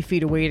about 30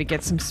 feet away to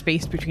get some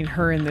space between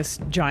her and this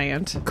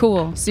giant.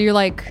 Cool. So you're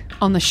like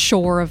on the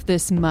shore of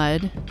this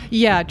mud.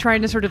 Yeah,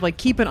 trying to sort of like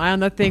keep an eye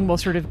on that thing while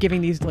sort of giving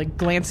these like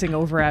glancing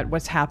over at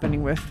what's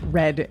happening with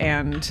Red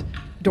and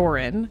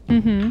Doran.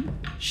 Mm-hmm.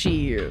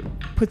 She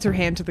puts her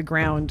hand to the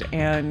ground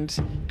and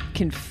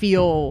can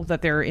feel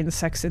that there are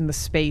insects in the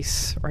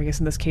space, or I guess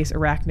in this case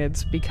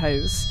arachnids,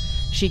 because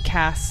she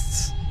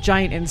casts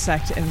Giant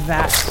Insect, and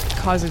that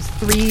causes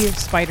 3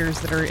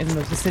 spiders that are in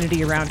the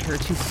vicinity around her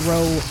to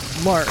throw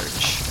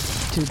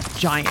large to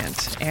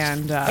Giant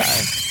and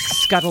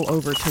scuttle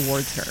over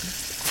towards her.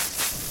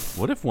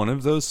 What if one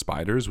of those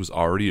spiders was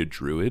already a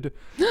druid?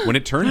 When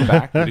it turned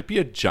back, would it be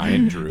a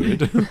giant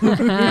druid?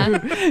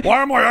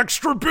 Why am I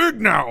extra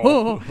big now?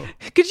 Oh,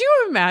 could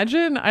you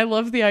imagine? I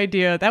love the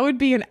idea. That would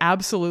be an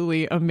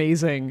absolutely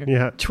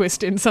amazing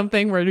twist in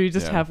something where you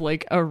just have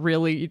like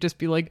you just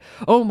be like,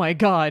 oh my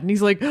God. And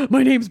he's like,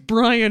 my name's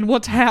Brian.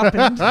 What's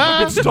happened?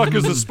 I've been stuck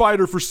as a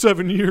spider for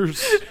 7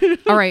 years.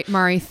 All right,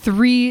 Mari,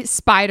 3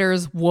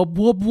 spiders, whoop,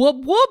 whoop,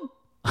 whoop, whoop,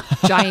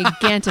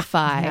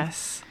 gigantify.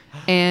 Yes.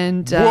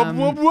 And whoop,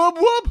 whoop, whoop,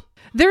 whoop.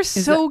 They're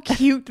so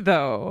cute,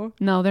 though.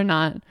 No, they're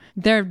not.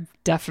 They're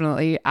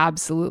definitely,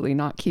 absolutely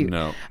not cute.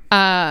 No.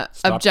 Stop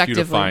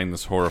objectively. Cutifying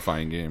this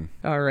horrifying game.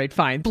 All right,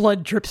 fine.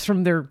 Blood drips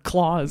from their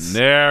claws.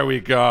 There we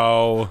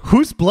go.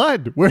 Whose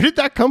blood? Where did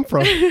that come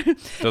from?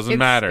 Doesn't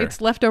matter.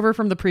 It's left over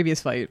from the previous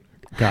fight.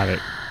 Got it.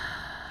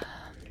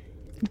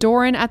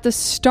 Doran, at the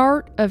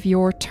start of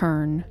your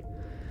turn,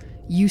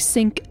 you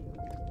sink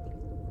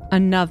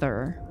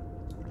another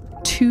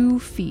 2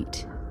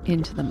 feet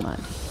into the mud.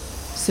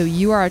 So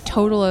you are a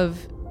total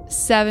of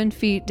 7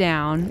 feet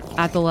down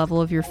at the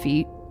level of your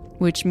feet,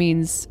 which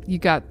means you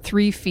got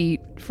 3 feet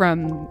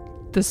from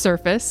the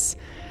surface,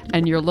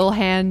 and your little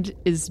hand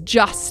is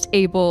just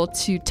able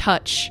to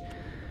touch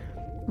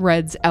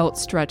Red's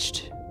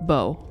outstretched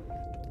bow.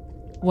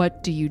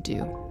 What do you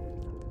do?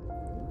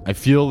 I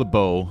feel the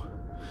bow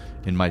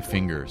in my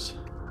fingers.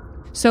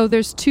 So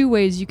there's 2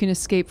 ways you can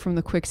escape from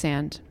the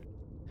quicksand.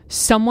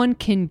 Someone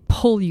can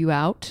pull you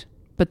out,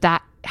 but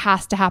that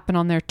has to happen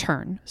on their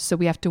turn. So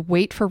we have to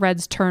wait for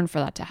Red's turn for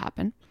that to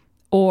happen.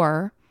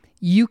 Or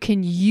you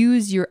can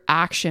use your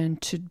action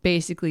to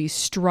basically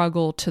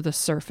struggle to the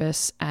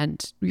surface,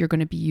 and you're going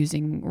to be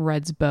using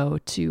Red's bow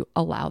to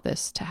allow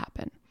this to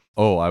happen.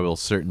 Oh, I will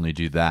certainly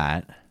do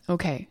that.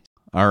 Okay.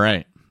 All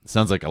right.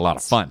 Sounds like a lot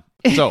of fun.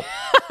 So,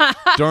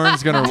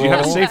 Doran's going to roll. You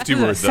have a safety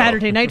word, though.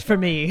 Saturday night for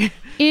me.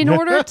 In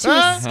order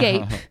to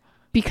escape,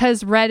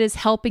 because Red is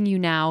helping you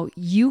now,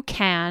 you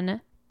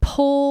can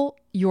pull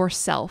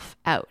yourself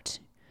out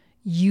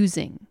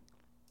using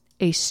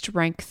a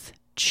strength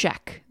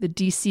check, the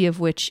DC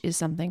of which is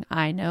something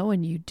I know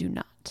and you do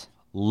not.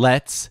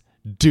 Let's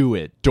do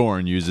it.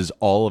 Doran uses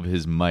all of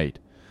his might.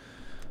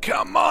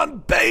 Come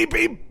on,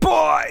 baby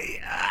boy.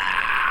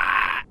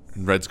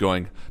 And Red's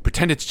going,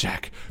 pretend it's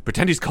Jack.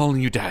 Pretend he's calling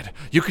you dad.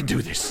 You can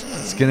do this.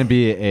 It's going to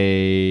be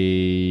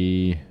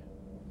a...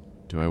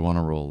 Do I want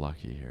to roll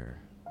lucky here?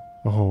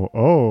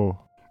 Oh.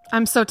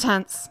 I'm so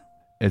tense.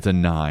 It's a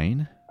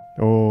 9.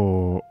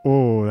 Oh,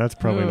 that's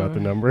probably not the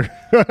number.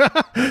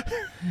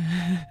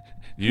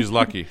 Use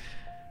lucky.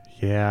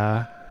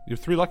 Yeah. You have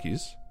 3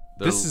 luckies.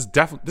 This is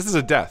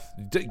a death.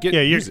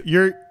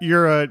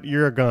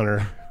 You're a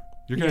gunner.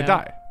 You're gonna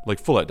die, like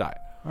full out die.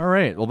 All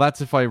right. Well,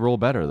 that's if I roll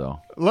better,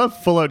 though. Love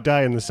full out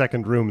die in the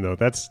second room, though.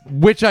 That's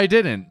which I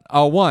didn't.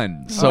 A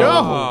 1. So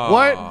no.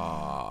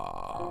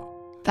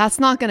 What? That's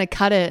not gonna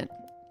cut it,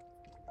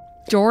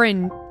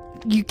 Doran.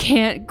 You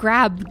can't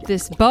grab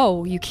this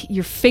bow.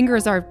 Your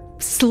fingers are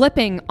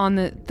slipping on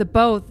the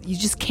bow. You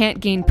just can't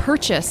gain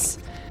purchase.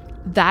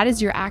 That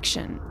is your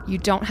action. You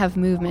don't have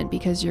movement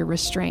because you're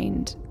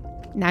restrained.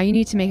 Now you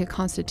need to make a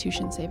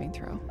Constitution saving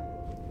throw.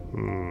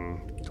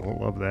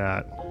 Don't love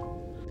that.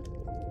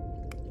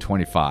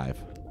 25.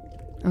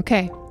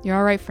 Okay, you're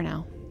all right for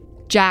now.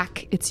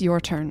 Jack, it's your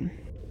turn.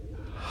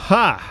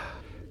 Ha!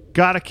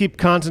 Gotta keep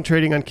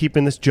concentrating on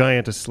keeping this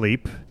giant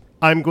asleep.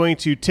 I'm going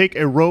to take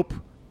a rope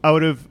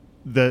out of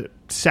the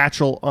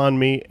satchel on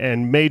me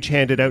and mage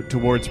hand it out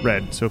towards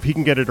Red. So if he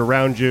can get it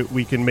around you,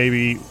 we can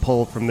maybe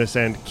pull from this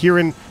end.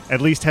 Kieran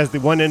at least has the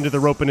one end of the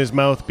rope in his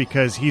mouth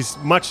because he's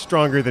much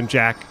stronger than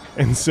Jack.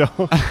 And so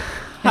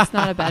It's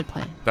not a bad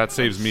plan. That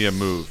saves me a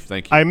move.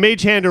 Thank you. I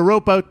mage hand a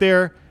rope out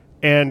there,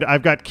 and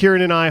I've got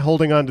Kieran and I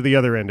holding on to the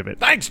other end of it.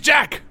 Thanks,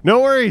 Jack. No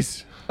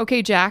worries.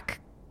 Okay, Jack.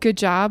 Good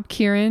job.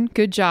 Kieran,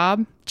 good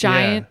job.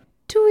 Giant.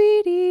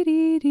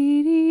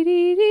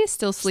 Tweet-dee-dee-dee-dee-dee-dee.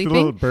 Still Just the sleeping.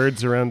 little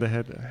birds around the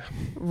head.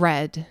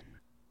 Red.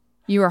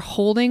 You are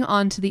holding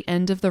on to the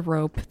end of the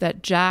rope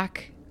that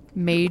Jack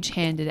mage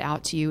handed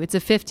out to you. It's a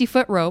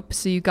 50-foot rope,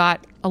 so you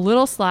got a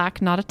little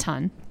slack, not a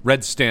ton.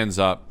 Red stands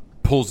up,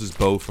 pulls his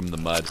bow from the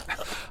mud.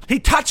 He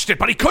touched it,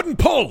 but he couldn't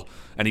pull.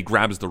 And he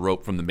grabs the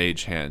rope from the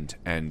mage hand,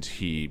 and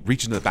he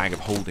reaches into the bag of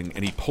holding,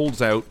 and he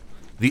pulls out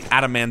the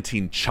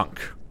adamantine chunk.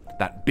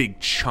 That big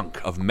chunk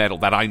of metal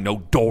that I know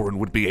Doran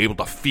would be able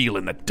to feel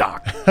in the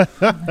dark.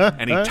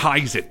 And he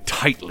ties it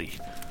tightly,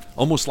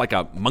 almost like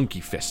a monkey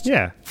fist.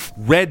 Yeah.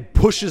 Red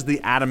pushes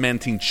the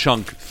adamantine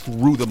chunk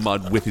through the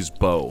mud with his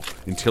bow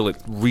until it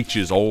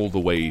reaches all the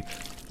way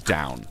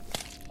down,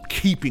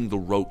 keeping the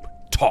rope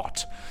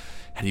taut.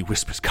 And he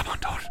whispers, "Come on,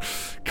 Doran.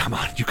 Come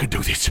on, you can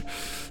do this.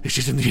 This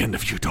isn't the end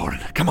of you,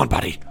 Doran. Come on,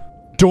 buddy."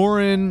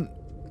 Doran,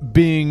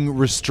 being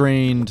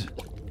restrained,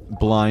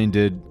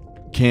 blinded,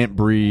 can't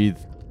breathe,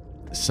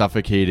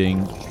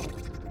 suffocating.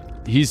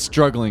 He's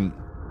struggling.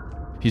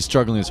 He's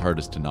struggling his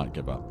hardest to not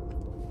give up.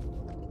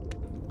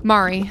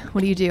 Mari,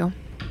 what do you do?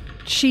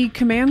 She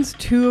commands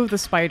two of the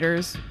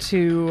spiders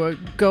to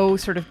go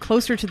sort of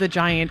closer to the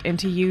giant and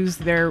to use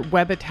their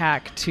web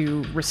attack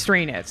to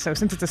restrain it. So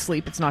since it's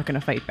asleep, it's not going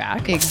to fight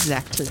back.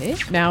 Exactly.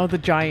 Now the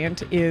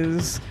giant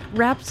is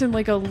wrapped in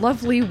like a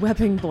lovely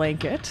webbing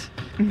blanket.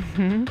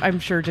 Mm-hmm. I'm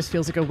sure just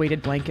feels like a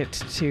weighted blanket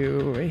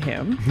to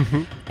him.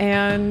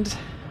 And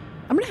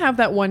I'm going to have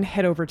that one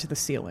head over to the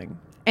ceiling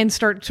and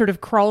start sort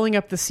of crawling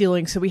up the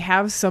ceiling so we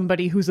have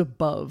somebody who's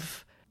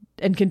above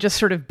and can just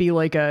sort of be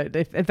like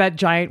if that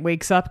giant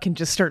wakes up, can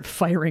just start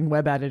firing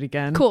web at it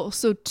again. Cool.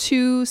 So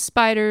two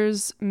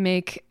spiders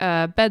make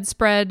a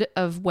bedspread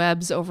of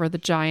webs over the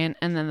giant,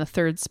 and then the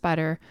third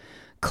spider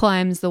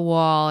climbs the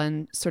wall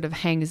and sort of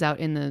hangs out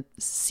in the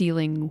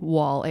ceiling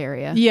wall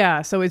area.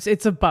 Yeah, so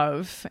it's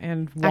above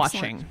and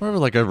watching. It's more of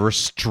like a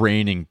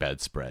restraining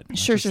bedspread.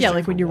 Sure. Yeah,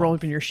 like when you roll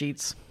up in your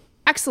sheets.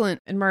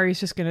 Excellent. And Mari's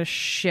just going to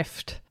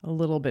shift a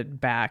little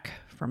bit back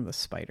from the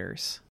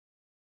spiders.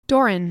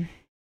 Doran,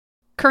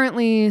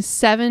 currently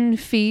 7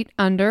 feet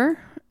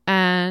under,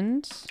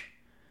 and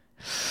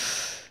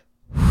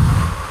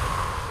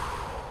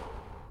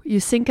you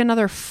sink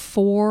another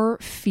 4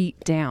 feet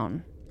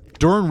down.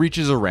 Doran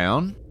reaches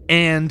around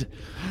and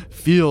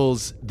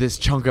feels this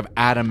chunk of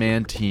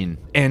adamantine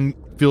and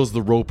feels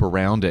the rope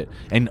around it,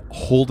 and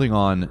holding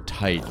on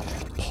tight,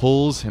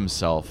 pulls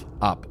himself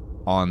up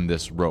on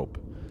this rope.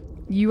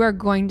 You are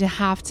going to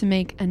have to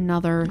make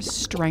another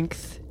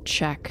strength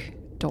check,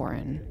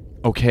 Doran.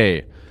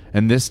 Okay,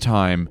 and this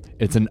time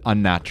it's an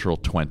unnatural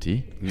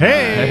 20.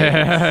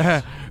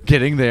 Hey!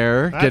 Getting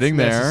there, That's getting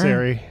there.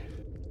 necessary.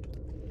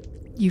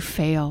 You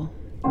fail.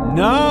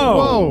 No!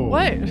 Whoa!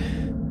 What?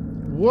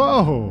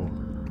 Whoa!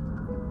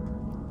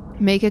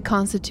 Make a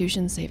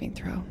Constitution saving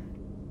throw.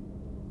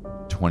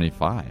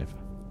 25.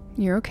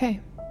 You're okay.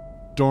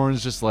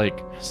 Doran's just like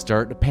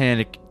starting to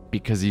panic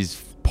because he's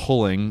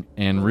pulling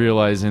and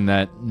realizing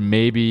that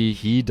maybe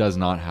he does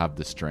not have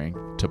the strength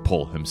to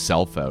pull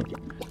himself out.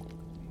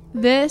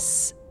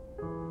 This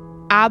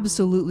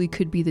absolutely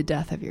could be the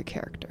death of your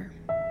character.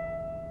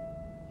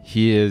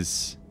 He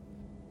is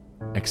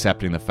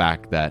accepting the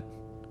fact that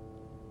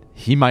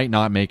he might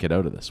not make it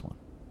out of this one.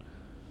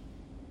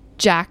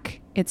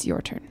 Jack, it's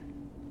your turn.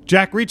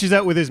 Jack reaches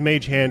out with his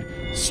mage hand,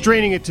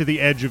 straining it to the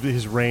edge of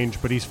his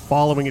range, but he's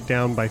following it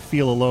down by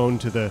feel alone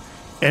to the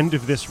end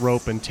of this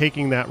rope and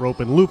taking that rope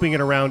and looping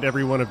it around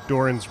every one of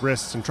Doran's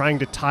wrists and trying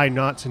to tie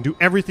knots and do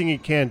everything he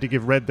can to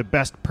give Red the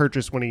best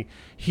purchase when he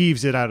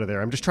heaves it out of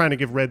there. I'm just trying to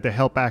give Red the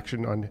help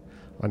action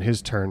on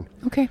his turn.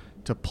 Okay.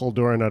 To pull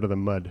Doran out of the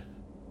mud.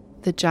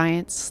 The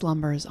giant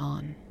slumbers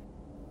on.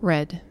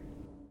 Red.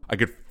 I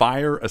could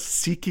fire a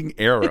seeking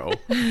arrow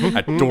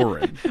at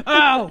Doran,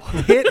 Oh!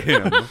 hit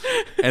him,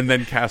 and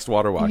then cast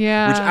Water Walk.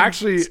 Yeah. Which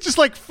actually, It's just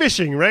like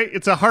fishing, right?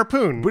 It's a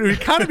harpoon. but it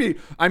would kind of be.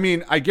 I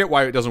mean, I get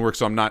why it doesn't work,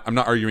 so I'm not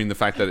arguing the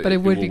fact that But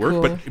it would will be work.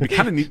 cool. But it'd be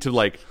kind of neat to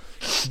like.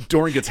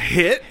 Doran gets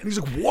hit, and he's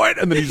like, "What?"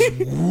 And then he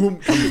just whoom,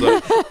 comes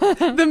up.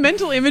 The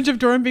mental image of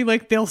Doran being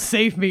like, "They'll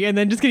save me," and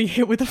then just getting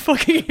hit with a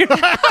fucking You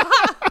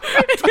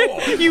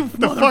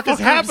The fuck is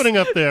happening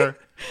up there?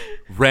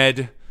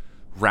 Red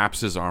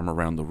wraps his arm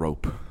around the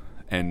rope,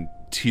 and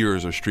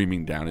tears are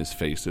streaming down his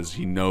face as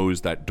he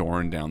knows that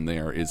Doran down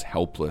there is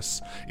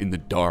helpless in the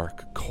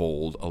dark,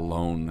 cold,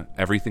 alone,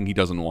 everything he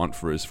doesn't want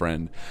for his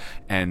friend.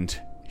 And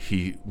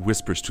he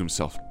whispers to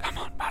himself, "Come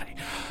on, buddy.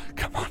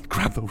 Come on,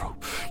 grab the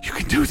rope. You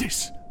can do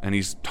this." And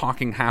he's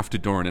talking half to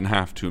Doran and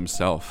half to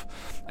himself.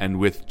 And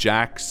with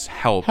Jack's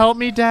help... Help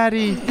me,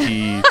 Daddy.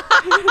 He...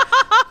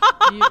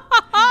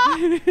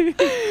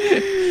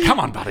 Come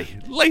on, buddy.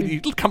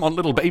 Lady, come on,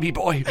 little baby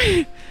boy.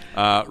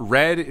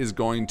 Red is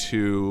going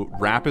to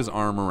wrap his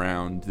arm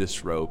around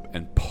this rope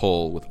and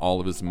pull with all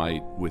of his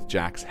might with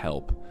Jack's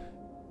help.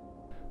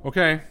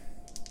 Okay.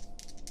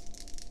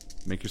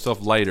 Make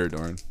yourself lighter,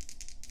 Doran.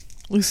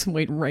 Lose some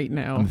weight right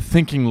now. I'm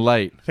thinking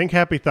light. Think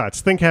happy thoughts.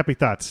 Think happy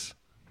thoughts.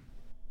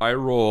 I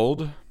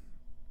rolled...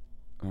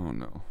 Oh,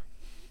 no.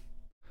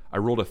 I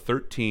rolled a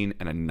 13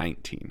 and a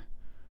 19.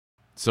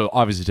 So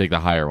obviously take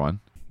the higher one.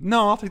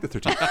 No, I'll take the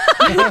 13.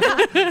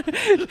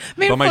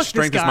 Man, but my fuck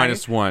strength this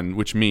is guy. -1,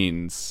 which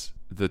means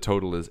the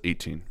total is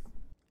 18.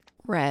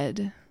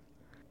 Red,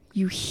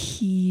 you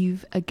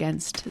heave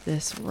against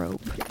this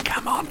rope.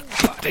 Come on,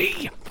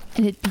 buddy.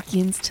 And it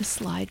begins to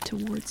slide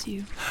towards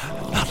you.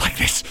 Not like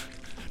this.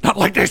 Not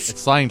like this.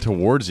 It's sliding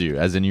towards you,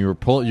 as in you're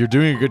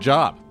doing a good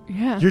job.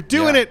 Yeah. You're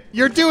doing it.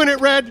 You're doing it,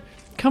 Red.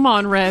 Come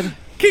on, Red.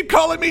 Keep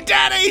calling me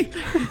daddy.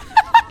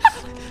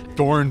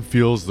 Doran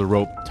feels the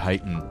rope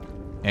tighten,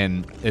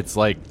 and it's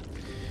like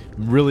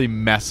really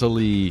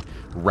messily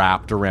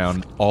wrapped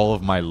around all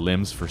of my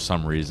limbs for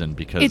some reason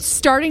because It's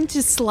starting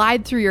to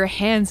slide through your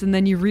hands, and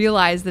then you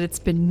realize that it's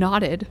been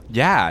knotted.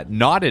 yeah,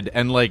 knotted,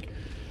 and like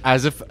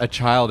as if a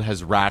child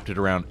has wrapped it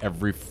around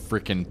every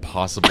freaking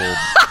possible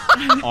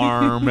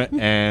arm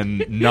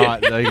and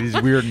knot, like these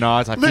weird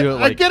knots. I feel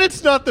I like get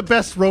it's not the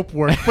best rope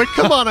work, but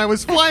come on, I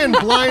was flying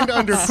blind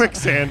under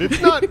quicksand. It's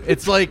not.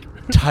 it's like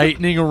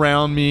tightening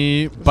around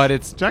me, but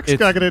Jack's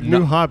got a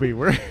new hobby.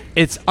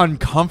 It's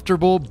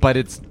uncomfortable, but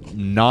it's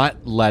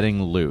not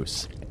letting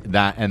loose.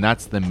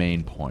 That's the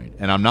main point.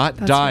 And I'm not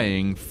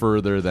dying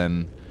further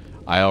than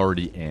I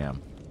already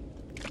am.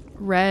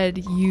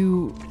 Red,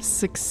 you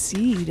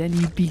succeed, and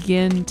you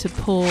begin to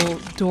pull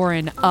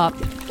Doran up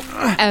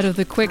out of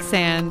the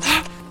quicksand.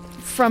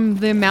 From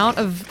the amount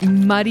of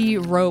muddy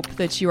rope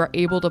that you are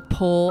able to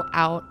pull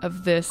out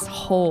of this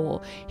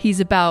hole,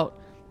 he's about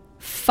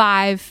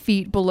 5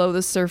 feet below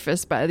the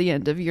surface by the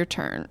end of your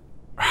turn.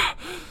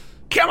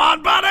 Come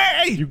on,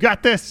 buddy. You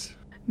got this.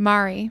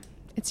 Mari,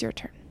 it's your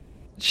turn.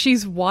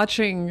 She's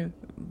watching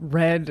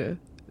Red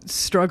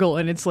struggle,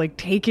 and it's like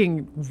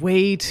taking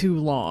way too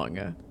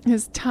long.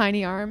 His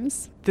tiny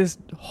arms. This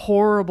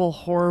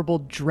horrible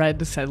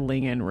dread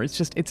settling in where it's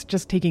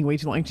just taking way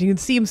too long. You can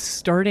see him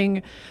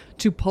starting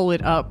to pull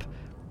it up,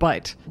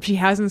 but she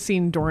hasn't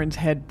seen Doran's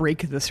head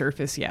break the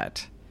surface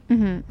yet.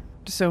 Mm-hmm.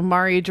 So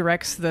Mari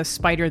directs the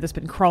spider that's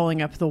been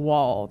crawling up the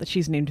wall, that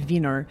she's named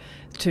Vinar,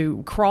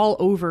 to crawl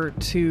over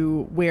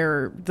to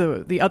where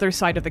the other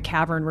side of the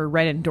cavern where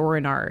Red and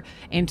Doran are,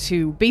 and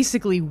to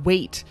basically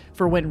wait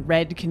for when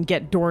Red can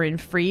get Doran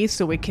free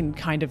so it can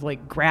kind of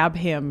like grab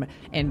him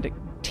and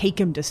take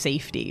him to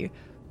safety.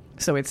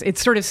 So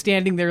it's sort of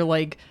standing there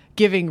like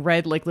giving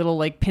Red like little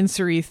like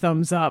pincery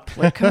thumbs up,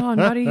 like, come on,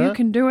 buddy, you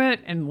can do it,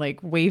 and like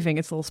waving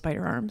its little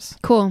spider arms.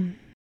 Cool.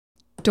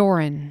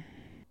 Doran.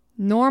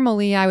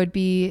 Normally, I would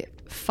be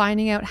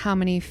finding out how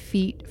many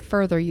feet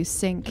further you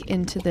sink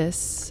into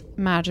this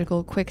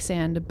magical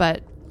quicksand,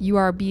 but you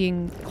are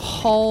being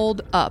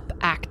hauled up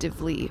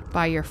actively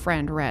by your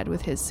friend Red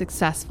with his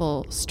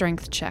successful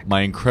strength check.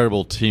 My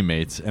incredible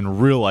teammates and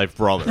real-life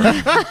brother.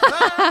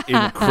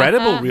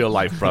 Incredible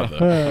real-life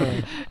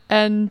brother.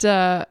 And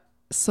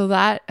so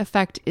that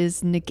effect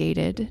is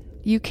negated.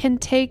 You can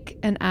take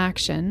an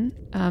action,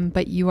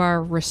 but you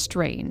are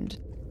restrained.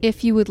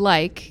 If you would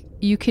like,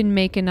 you can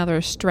make another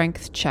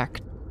strength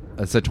check.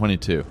 I said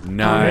 22.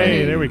 Nice.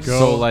 Hey, there we go.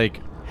 So, like,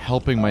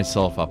 helping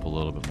myself up a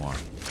little bit more.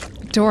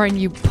 Doran,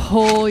 you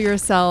pull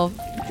yourself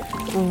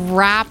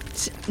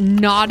wrapped,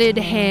 knotted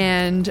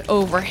hand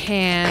over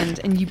hand,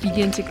 and you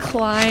begin to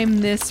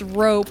climb this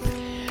rope,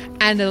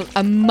 and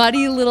a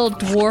muddy little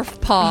dwarf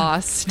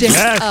paw sticks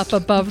up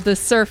above the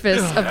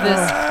surface of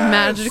this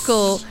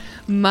magical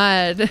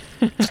mud.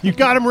 You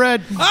got him,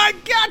 Red. I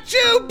got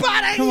you,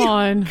 buddy. Come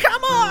on.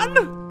 Come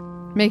on.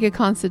 Make a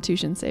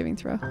Constitution saving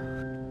throw.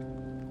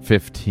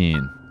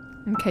 15.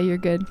 Okay, you're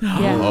good.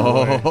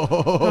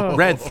 Yeah.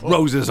 Red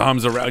throws his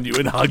arms around you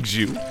and hugs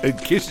you and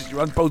kisses you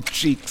on both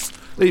cheeks,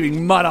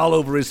 leaving mud all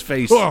over his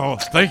face. Oh,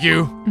 thank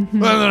you.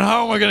 Well, then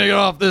how am I going to get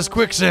off this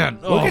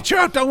quicksand? We'll get you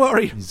out, don't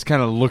worry. He's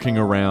kind of looking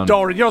around.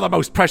 Doran, you're the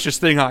most precious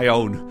thing I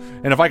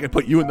own. And if I could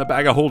put you in the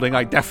bag of holding,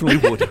 I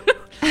definitely would.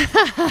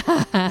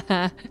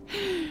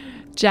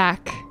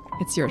 Jack,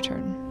 it's your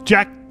turn.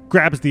 Jack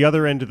grabs the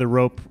other end of the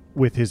rope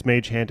with his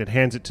mage hand and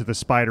hands it to the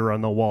spider on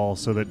the wall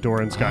so that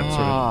Doran's got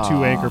sort of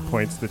 2 anchor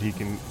points that he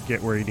can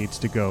get where he needs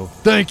to go.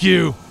 Thank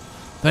you.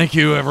 Thank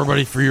you,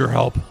 everybody, for your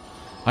help.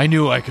 I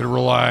knew I could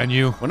rely on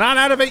you. We're not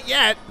out of it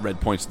yet. Red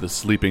points to the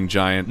sleeping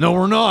giant. No,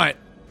 we're not.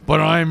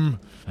 But I'm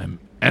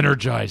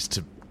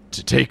energized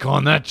to take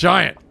on that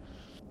giant.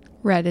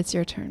 Red, it's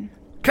your turn.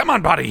 Come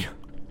on, buddy.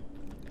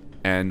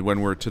 And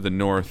when we're to the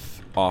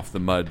north, off the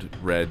mud,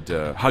 Red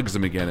hugs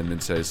him again and then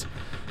says,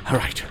 all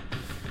right,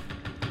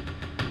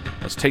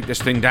 let's take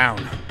this thing down.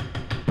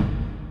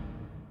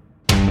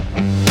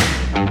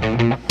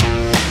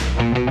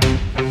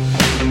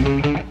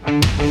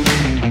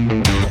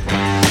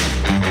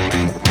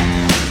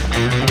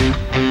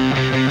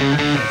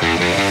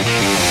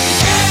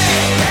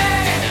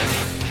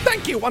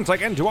 Thank you once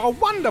again to our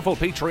wonderful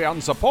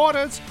Patreon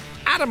supporters,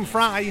 Adam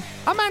Fry,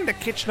 Amanda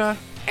Kitchener,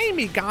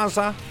 Amy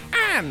Gaza,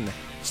 Anne,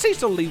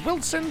 Cecil Lee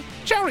Wilson,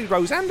 Jerry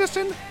Rose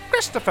Anderson,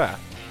 Christopher,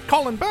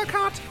 Colin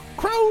Burkhart,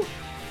 Crow,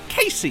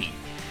 Casey,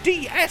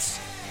 DS,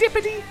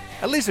 Dippity,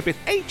 Elizabeth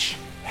H.,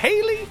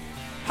 Haley,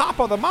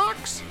 Harper the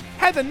Marks,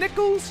 Heather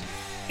Nichols,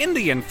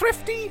 Indian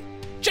Thrifty,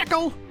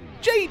 Jekyll,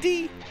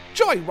 JD,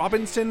 Joy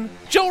Robinson,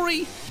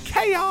 Jory,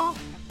 KR,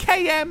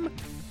 KM,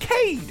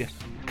 Cade,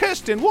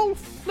 Kirsten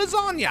Wolf,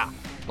 Lasagna,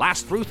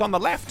 Last Ruth on the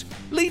left,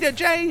 Leader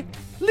J,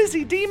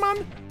 Lizzie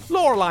Demon,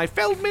 Lorelei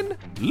Feldman,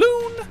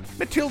 Loon,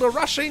 Matilda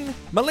Rushing,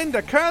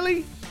 Melinda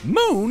Curley,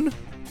 Moon,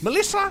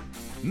 Melissa,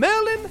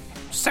 Merlin,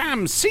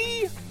 Sam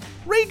C,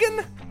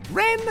 Regan,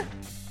 Ren,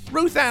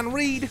 Ruth Ann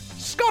Reed,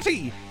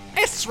 Scotty,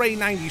 S-Ray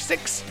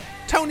 96,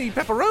 Tony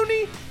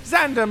Pepperoni,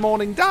 Xander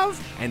Morning Dove,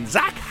 and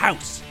Zach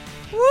House.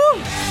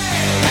 Woo!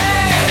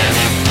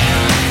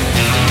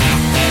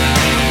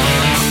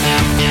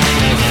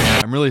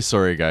 I'm really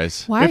sorry,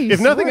 guys. Why are you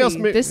if nothing sorry?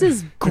 else, This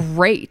is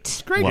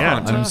great. Great Well,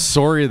 content. I'm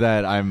sorry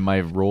that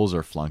my rolls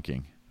are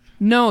flunking.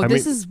 No, I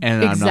this mean- is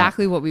And I'm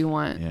exactly what we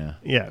want. Yeah.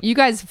 Yeah. You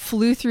guys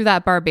flew through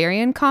that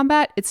barbarian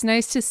combat. It's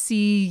nice to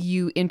see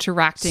you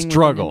interacting with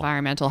Struggle. an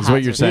environmental Is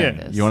what you're hazard saying.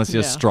 like this. You want to see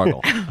us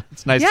struggle.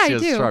 It's nice Yeah, to I see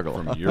us do.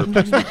 struggle. From your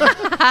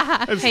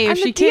perspective. Hey, if I'm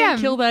she the can't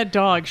DM. kill that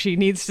dog, she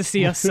needs to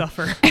see us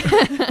suffer.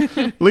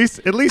 At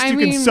least I you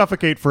mean- can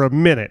suffocate for a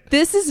minute.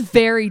 This is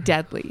very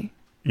deadly.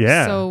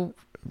 Yeah. So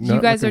Not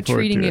you guys are looking forward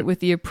treating to it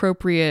with the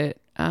appropriate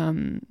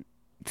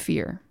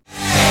fear.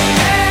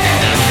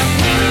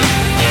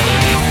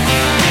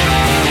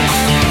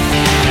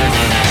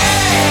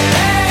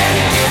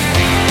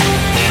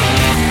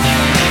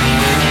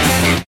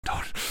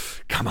 Doran,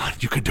 come on,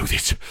 you can do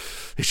this.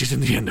 This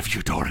isn't the end of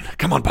you, Doran.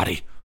 Come on,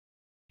 buddy.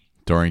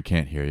 Dorian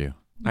can't hear you.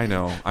 I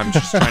know. I'm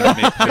just trying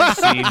to make this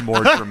scene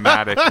more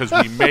dramatic because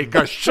we make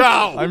a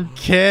show. I'm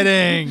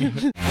kidding.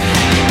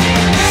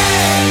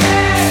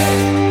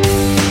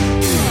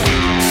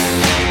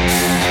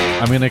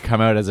 I'm going to come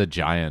out as a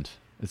giant.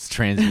 It's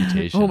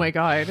transmutation. Oh my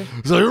god.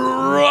 It's like,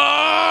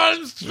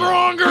 I'm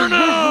stronger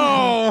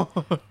now.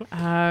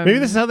 Maybe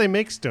this is how they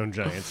make stone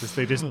giants. Is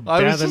they just I was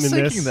dab them just in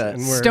thinking this. that.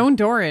 And we're- Stone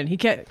Doran. He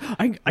can't.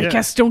 I Yeah.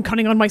 cast stone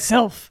cutting on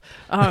myself.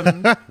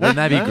 Wouldn't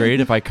that be great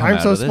if I come I'm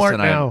out so of this smart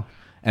and now.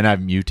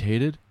 I've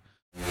mutated?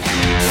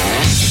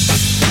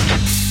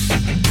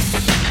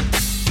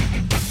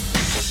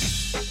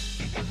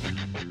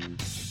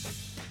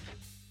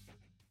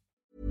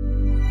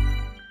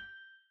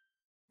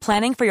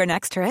 Planning for your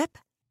next trip?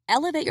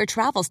 Elevate your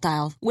travel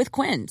style with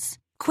Quince.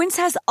 Quince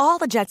has all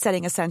the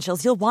jet-setting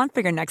essentials you'll want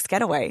for your next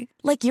getaway,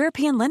 like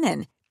European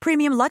linen,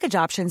 premium luggage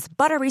options,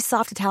 buttery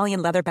soft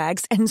Italian leather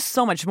bags, and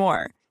so much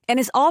more. And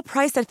is all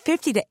priced at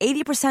 50 to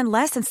 80%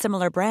 less than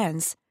similar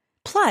brands.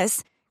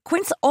 Plus,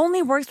 Quince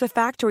only works with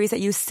factories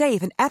that use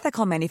safe and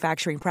ethical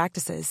manufacturing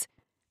practices.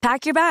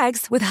 Pack your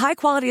bags with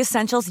high-quality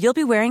essentials you'll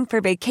be wearing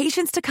for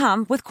vacations to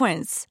come with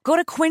Quince. Go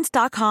to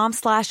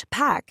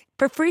quince.com/pack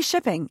for free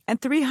shipping and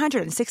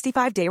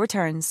 365-day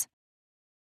returns.